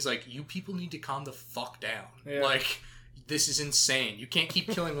even he's like, you people need to calm the fuck down. Yeah. Like, this is insane. You can't keep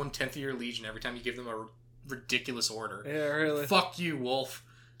killing 1/10 of your Legion every time you give them a ridiculous order. Yeah, really. Fuck you, Wolf.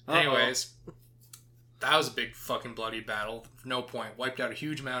 Anyways, that was a big fucking bloody battle. No point. Wiped out a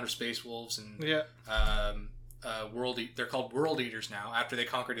huge amount of space wolves and they're called World Eaters now after they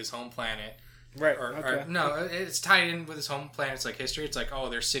conquered his home planet. Right. Or no, it's tied in with his home planet's like history. It's like, oh,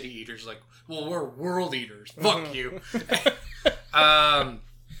 they're city eaters. Like, well, we're world eaters. Fuck you.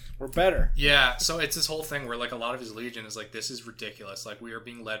 We're better. Yeah. So it's this whole thing where, like, a lot of his Legion is like, this is ridiculous. Like, we are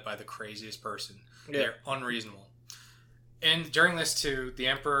being led by the craziest person. Yeah. They're unreasonable. And during this too, the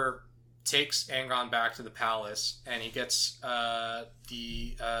Emperor takes Angron back to the palace, and he gets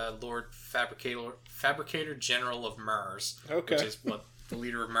the Lord Fabricator General of Mars, which is what the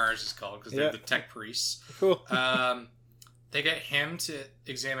leader of Mars is called, because they're the tech priests. Cool. They get him to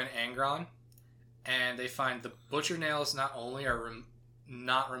examine Angron, and they find the butcher nails not only are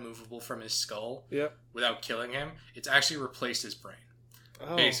not removable from his skull without killing him, it's actually replaced his brain,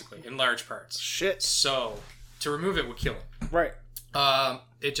 basically, in large parts. Shit. So, to remove it would kill him. Right.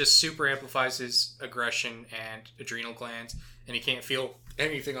 It just super amplifies his aggression and adrenal glands, and he can't feel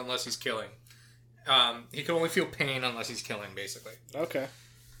anything unless he's killing. He can only feel pain unless he's killing, basically. Okay.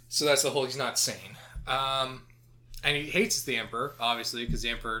 So that's the whole, he's not sane. And he hates the Emperor, obviously, because the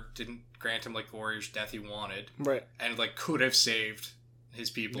Emperor didn't grant him, like, the warrior's death he wanted. Right. And, like, could have saved his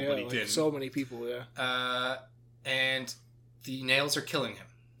people, but he didn't. So many people, and the nails are killing him.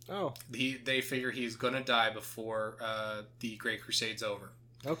 Oh. They figure he's going to die before the Great Crusade's over.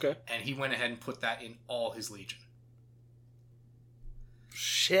 Okay. And he went ahead and put that in all his Legion.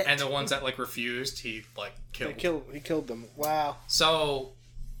 Shit. And the ones that, like, refused, he, like, killed. He killed them. Wow. So,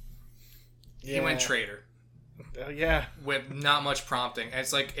 he went traitor. Yeah. With not much prompting. And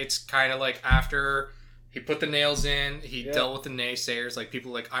it's kind of like after he put the nails in, he dealt with the naysayers, like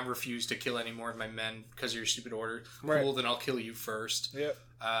people like, I refuse to kill any more of my men because of your stupid order. Right. Cool, then I'll kill you first. Yep.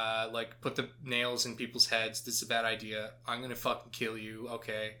 Like, put the nails in people's heads. This is a bad idea. I'm gonna fucking kill you.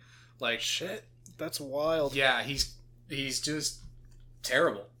 Okay. Like, shit. That's wild. Yeah, he's just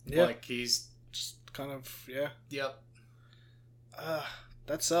terrible. Yeah. Like, he's just kind of, Yep. Yep.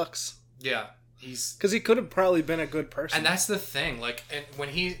 That sucks. Yeah. Because he could have probably been a good person. And that's the thing. Like, and when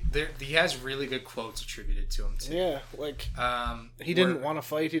he has really good quotes attributed to him, too. Yeah, like, he didn't want to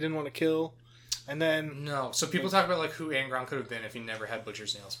fight, he didn't want to kill. And then... No. So people talk about, like, who Angron could have been if he never had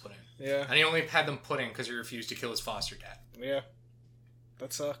butcher's nails put in. Yeah. And he only had them put in because he refused to kill his foster dad. Yeah.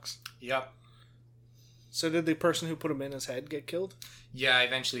 That sucks. Yep. So did the person who put him in his head get killed? Yeah,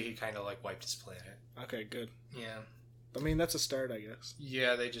 eventually he kind of, like, wiped his planet. Okay, good. Yeah. I mean, that's a start, I guess.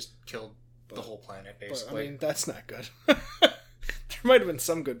 Yeah, they just killed the whole planet, basically. But, I mean, that's not good. There might have been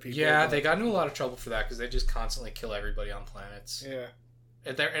some good people. Yeah, they got into a lot of trouble for that because they just constantly kill everybody on planets. Yeah.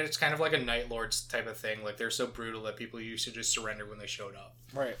 And it's kind of like a Night Lords type of thing. Like, they're so brutal that people used to just surrender when they showed up.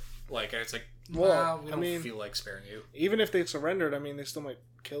 Right. Like, and it's like, well, we don't feel like sparing you. Even if they surrendered, I mean, they still might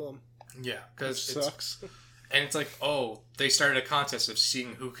kill them. Yeah, because it sucks. And it's like, oh, they started a contest of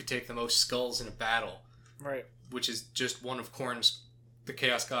seeing who could take the most skulls in a battle. Right. Which is just one of the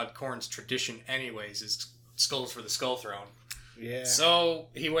Chaos God Khorne's tradition anyways, is skulls for the Skull Throne. Yeah. So,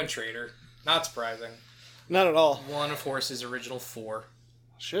 he went traitor. Not surprising. Not at all. One of Horus's original 4.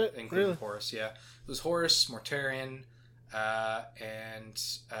 Shit, including really? Horus, yeah. It was Horus, Mortarion, and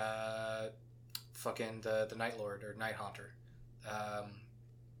fucking the Night Lord, or Night Haunter.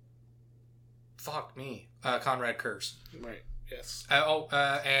 Fuck me. Conrad Curse. Right, yes.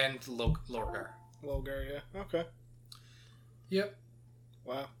 And Lorgar. Lorgar, yeah. Okay. Yep.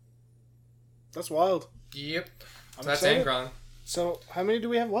 Wow. That's wild. Yep. I'm That's excited. Angron. So, how many do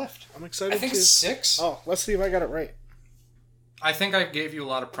we have left? I'm excited. I think it's 6. Oh, let's see if I got it right. I think I gave you a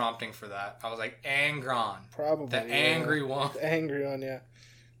lot of prompting for that. I was like, Angron. Probably. The angry one. The angry one, yeah.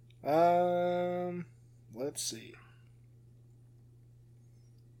 Let's see.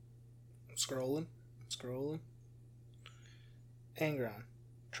 I'm scrolling. Angron.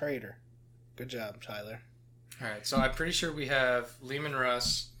 Traitor. Good job, Tyler. Alright, so I'm pretty sure we have Leman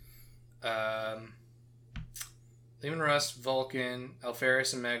Russ, Vulcan,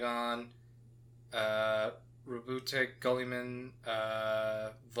 Alferis and Megon, Robutek, Gulliman,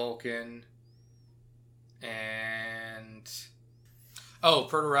 Vulcan, and... Oh,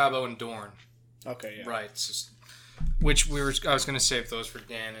 Perturabo and Dorn. Okay, yeah. Right. Which I was going to save those for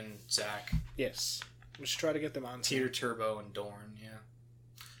Dan and Zach. Yes. We should try to get them on. Peter Turbo and Dorn, yeah.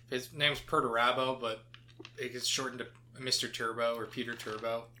 His name's Perturabo, but it gets shortened to Mr. Turbo or Peter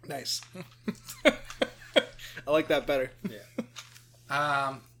Turbo. Nice. I like that better.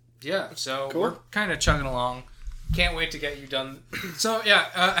 Yeah. Yeah, so cool. We're kind of chugging along. Can't wait to get you done. So, yeah,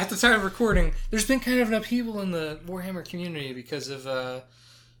 at the time of recording, there's been kind of an upheaval in the Warhammer community because of the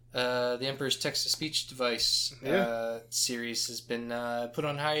Emperor's Text-to-Speech device series has been put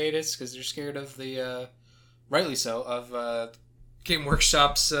on hiatus because they're scared of the, rightly so, of Game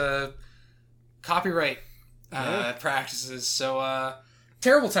Workshop's copyright practices. So,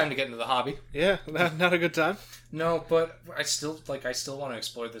 terrible time to get into the hobby. Yeah, not a good time. No, but I still want to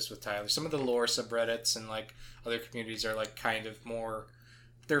explore this with Tyler. Some of the lore subreddits and like other communities are like kind of more,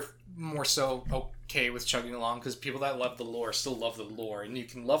 they're more so okay with chugging along because people that love the lore still love the lore, and you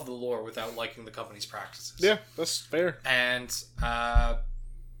can love the lore without liking the company's practices. Yeah, that's fair. And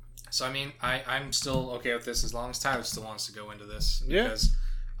so I mean, I'm still okay with this as long as Tyler still wants to go into this because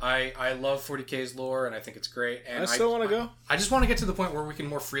I love 40K's lore and I think it's great. And I still want to go. I just want to get to the point where we can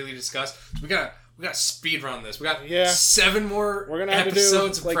more freely discuss. We got speed run this. We got 7 more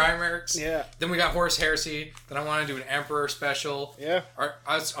episodes of Primarchs. Yeah. Then we got Horus Heresy. Then I want to do an Emperor special. Yeah.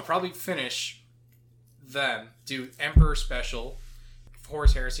 I'll probably finish them. Do Emperor special,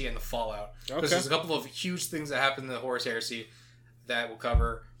 Horus Heresy, and the Fallout. Because there's a couple of huge things that happened in the Horus Heresy that will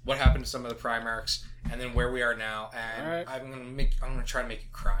cover what happened to some of the Primarchs, and then where we are now. And I'm gonna try to make you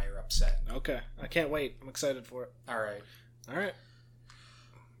cry or upset. Okay. I can't wait. I'm excited for it. All right.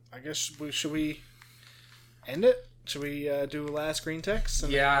 I guess should we end it? Should we do a last green text?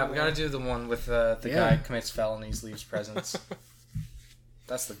 We gotta do the one with the guy commits felonies, leaves presents.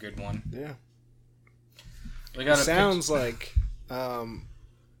 That's the good one. Yeah. We got. Sounds like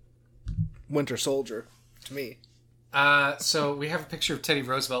Winter Soldier to me. So we have a picture of Teddy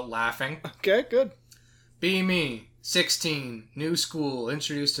Roosevelt laughing. Okay, good. Be me, 16, new school,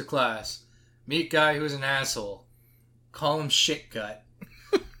 introduced to class. Meet guy who's an asshole. Call him Shitgut.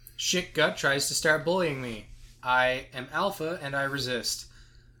 Shitgut tries to start bullying me. I am alpha and I resist.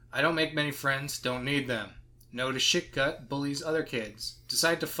 I don't make many friends, don't need them. No to Shitgut, bullies other kids.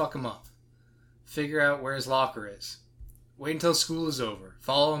 Decide to fuck him up. Figure out where his locker is. Wait until school is over.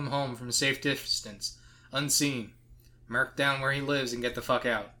 Follow him home from a safe distance. Unseen. Mark down where he lives and get the fuck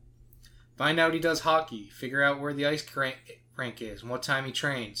out. Find out he does hockey. Figure out where the ice rink is and what time he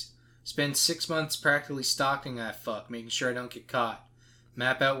trains. Spend 6 months practically stalking that fuck, making sure I don't get caught.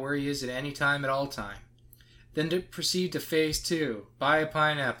 Map out where he is at any time at all time. Then to proceed to phase 2. Buy a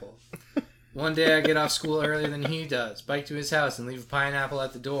pineapple. One day I get off school earlier than he does, bike to his house and leave a pineapple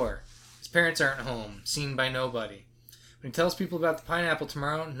at the door. His parents aren't home, seen by nobody. When he tells people about the pineapple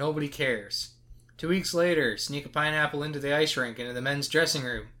tomorrow, nobody cares. 2 weeks later, sneak a pineapple into the ice rink into the men's dressing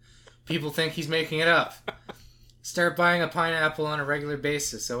room. People think he's making it up. Start buying a pineapple on a regular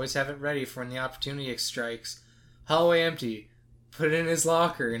basis. Always have it ready for when the opportunity strikes. Hallway empty. Put it in his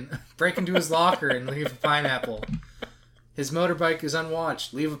locker and break into his locker and leave a pineapple. His motorbike is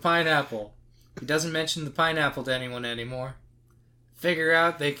unwatched. Leave a pineapple. He doesn't mention the pineapple to anyone anymore. Figure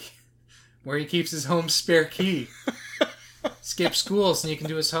out where he keeps his home spare key. Skip school, sneak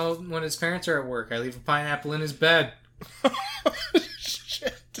into his home when his parents are at work. I leave a pineapple in his bed.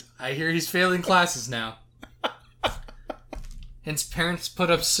 Shit. I hear he's failing classes now. His parents put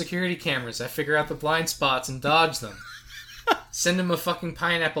up security cameras. I figure out the blind spots and dodge them. Send him a fucking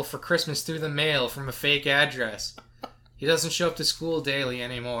pineapple for Christmas through the mail from a fake address. He doesn't show up to school daily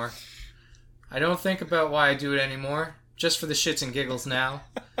anymore. I don't think about why I do it anymore. Just for the shits and giggles now.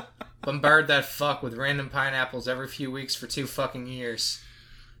 Bombard that fuck with random pineapples every few weeks for 2 fucking years.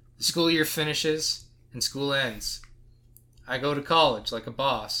 The school year finishes, and school ends. I go to college like a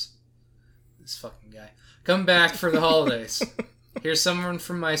boss. This fucking guy. Come back for the holidays. Here's someone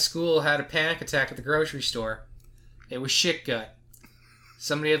from my school had a panic attack at the grocery store. It was shit gut.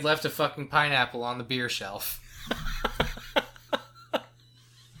 Somebody had left a fucking pineapple on the beer shelf.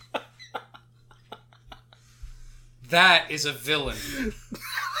 That is a villain.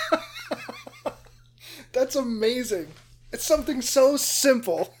 That's amazing. It's something so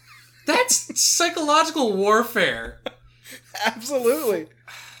simple. That's psychological warfare. Absolutely.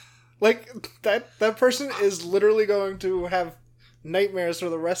 Like, that person is literally going to have nightmares for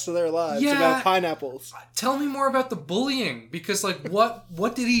the rest of their lives about pineapples. Tell me more about the bullying, because, like,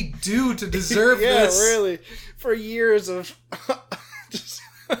 what did he do to deserve this? Yeah, really. For years of... just...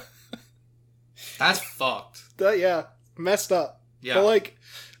 That's fucked. Yeah, messed up. Yeah. But, like,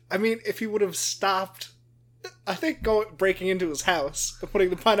 I mean, if he would have stopped... I think breaking into his house and putting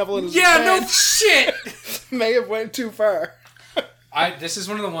the pineapple in his bed... no shit! may have went too far. This is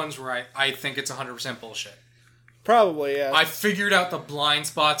one of the ones where I think it's 100% bullshit. Probably, yeah. I figured out the blind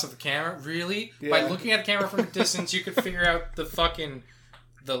spots of the camera. Really? Yeah. By looking at a camera from a distance, you could figure out the fucking...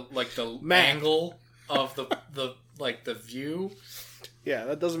 the angle of the view. Yeah,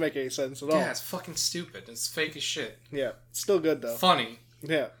 that doesn't make any sense at all. Yeah, it's fucking stupid. It's fake as shit. Yeah, still good, though. Funny.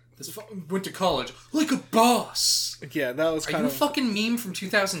 Yeah. Went to college like a boss. Yeah, that was kind of... Are you a fucking meme from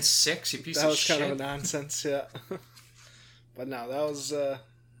 2006, you piece of shit? That was kind of a nonsense, yeah. But no, that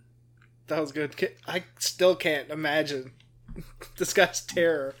was good. I still can't imagine this guy's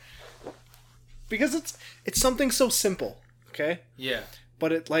terror. Because it's something so simple, okay? Yeah.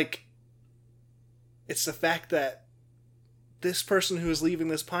 But it's the fact that this person who is leaving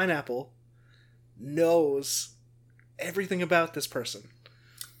this pineapple knows everything about this person.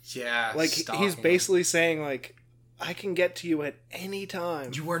 Yeah, like he's basically saying, like, I can get to you at any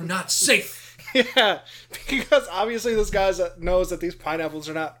time. You are not safe. Yeah, because obviously this guy knows that these pineapples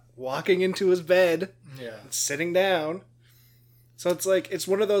are not walking into his bed. Yeah, sitting down. So it's like, it's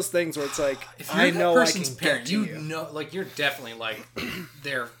one of those things where it's like, if you're I know that person's I can parent, get to you know, like, you're definitely like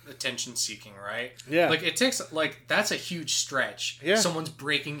they're attention seeking, right? Yeah, like it takes that's a huge stretch. Yeah, someone's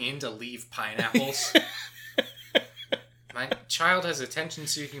breaking in to leave pineapples. My child has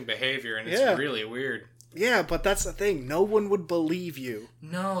attention-seeking behavior, and it's really weird. Yeah, but that's the thing. No one would believe you.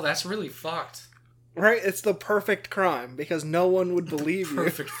 No, that's really fucked. Right? It's the perfect crime, because no one would believe you.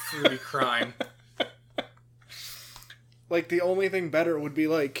 Perfect fruity crime. Like, the only thing better would be,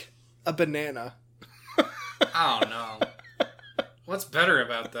 like, a banana. I don't know. What's better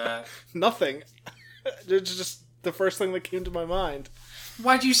about that? Nothing. It's just the first thing that came to my mind.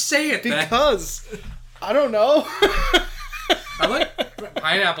 Why'd you say it then? Because... I don't know. I like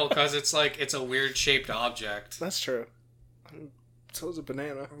pineapple because it's like, it's a weird shaped object. That's true. So is a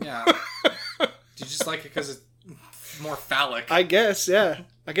banana. Yeah. Do you just like it because it's more phallic? I guess, yeah.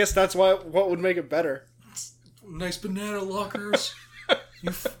 I guess that's what would make it better. Nice banana lockers.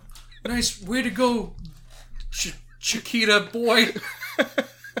 Nice way to go, Chiquita boy.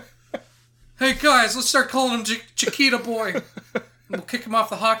 Hey guys, let's start calling him Chiquita boy. We'll kick him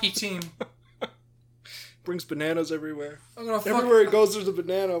off the hockey team. Brings bananas everywhere. Everywhere it goes, there's a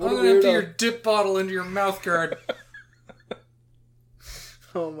banana. I'm gonna empty your dip bottle into your mouth guard.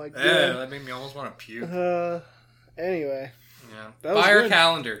 Oh my god. Yeah, that made me almost want to puke. Anyway. Yeah. Buy our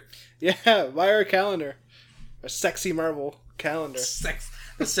calendar. Yeah, buy our calendar. A sexy Marvel calendar.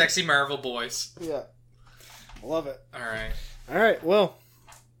 The sexy Marvel boys. Yeah. Love it. Alright. Alright, well,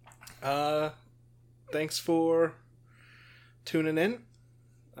 Thanks for tuning in.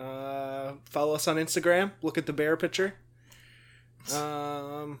 Follow us on Instagram. Look at the bear picture.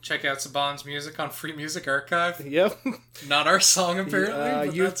 Check out Saban's music on Free Music Archive. Yep. Not our song, apparently,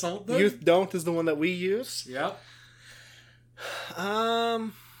 but that's old then. Youth Don't is the one that we use. Yep.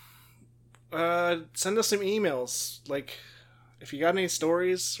 Send us some emails. Like, if you got any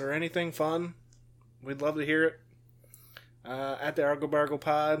stories or anything fun, we'd love to hear it. At the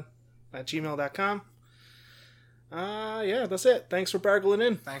arglebarglepod@gmail.com. Yeah, that's it. Thanks for bargling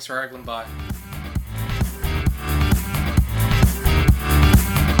in. Thanks for arguing by.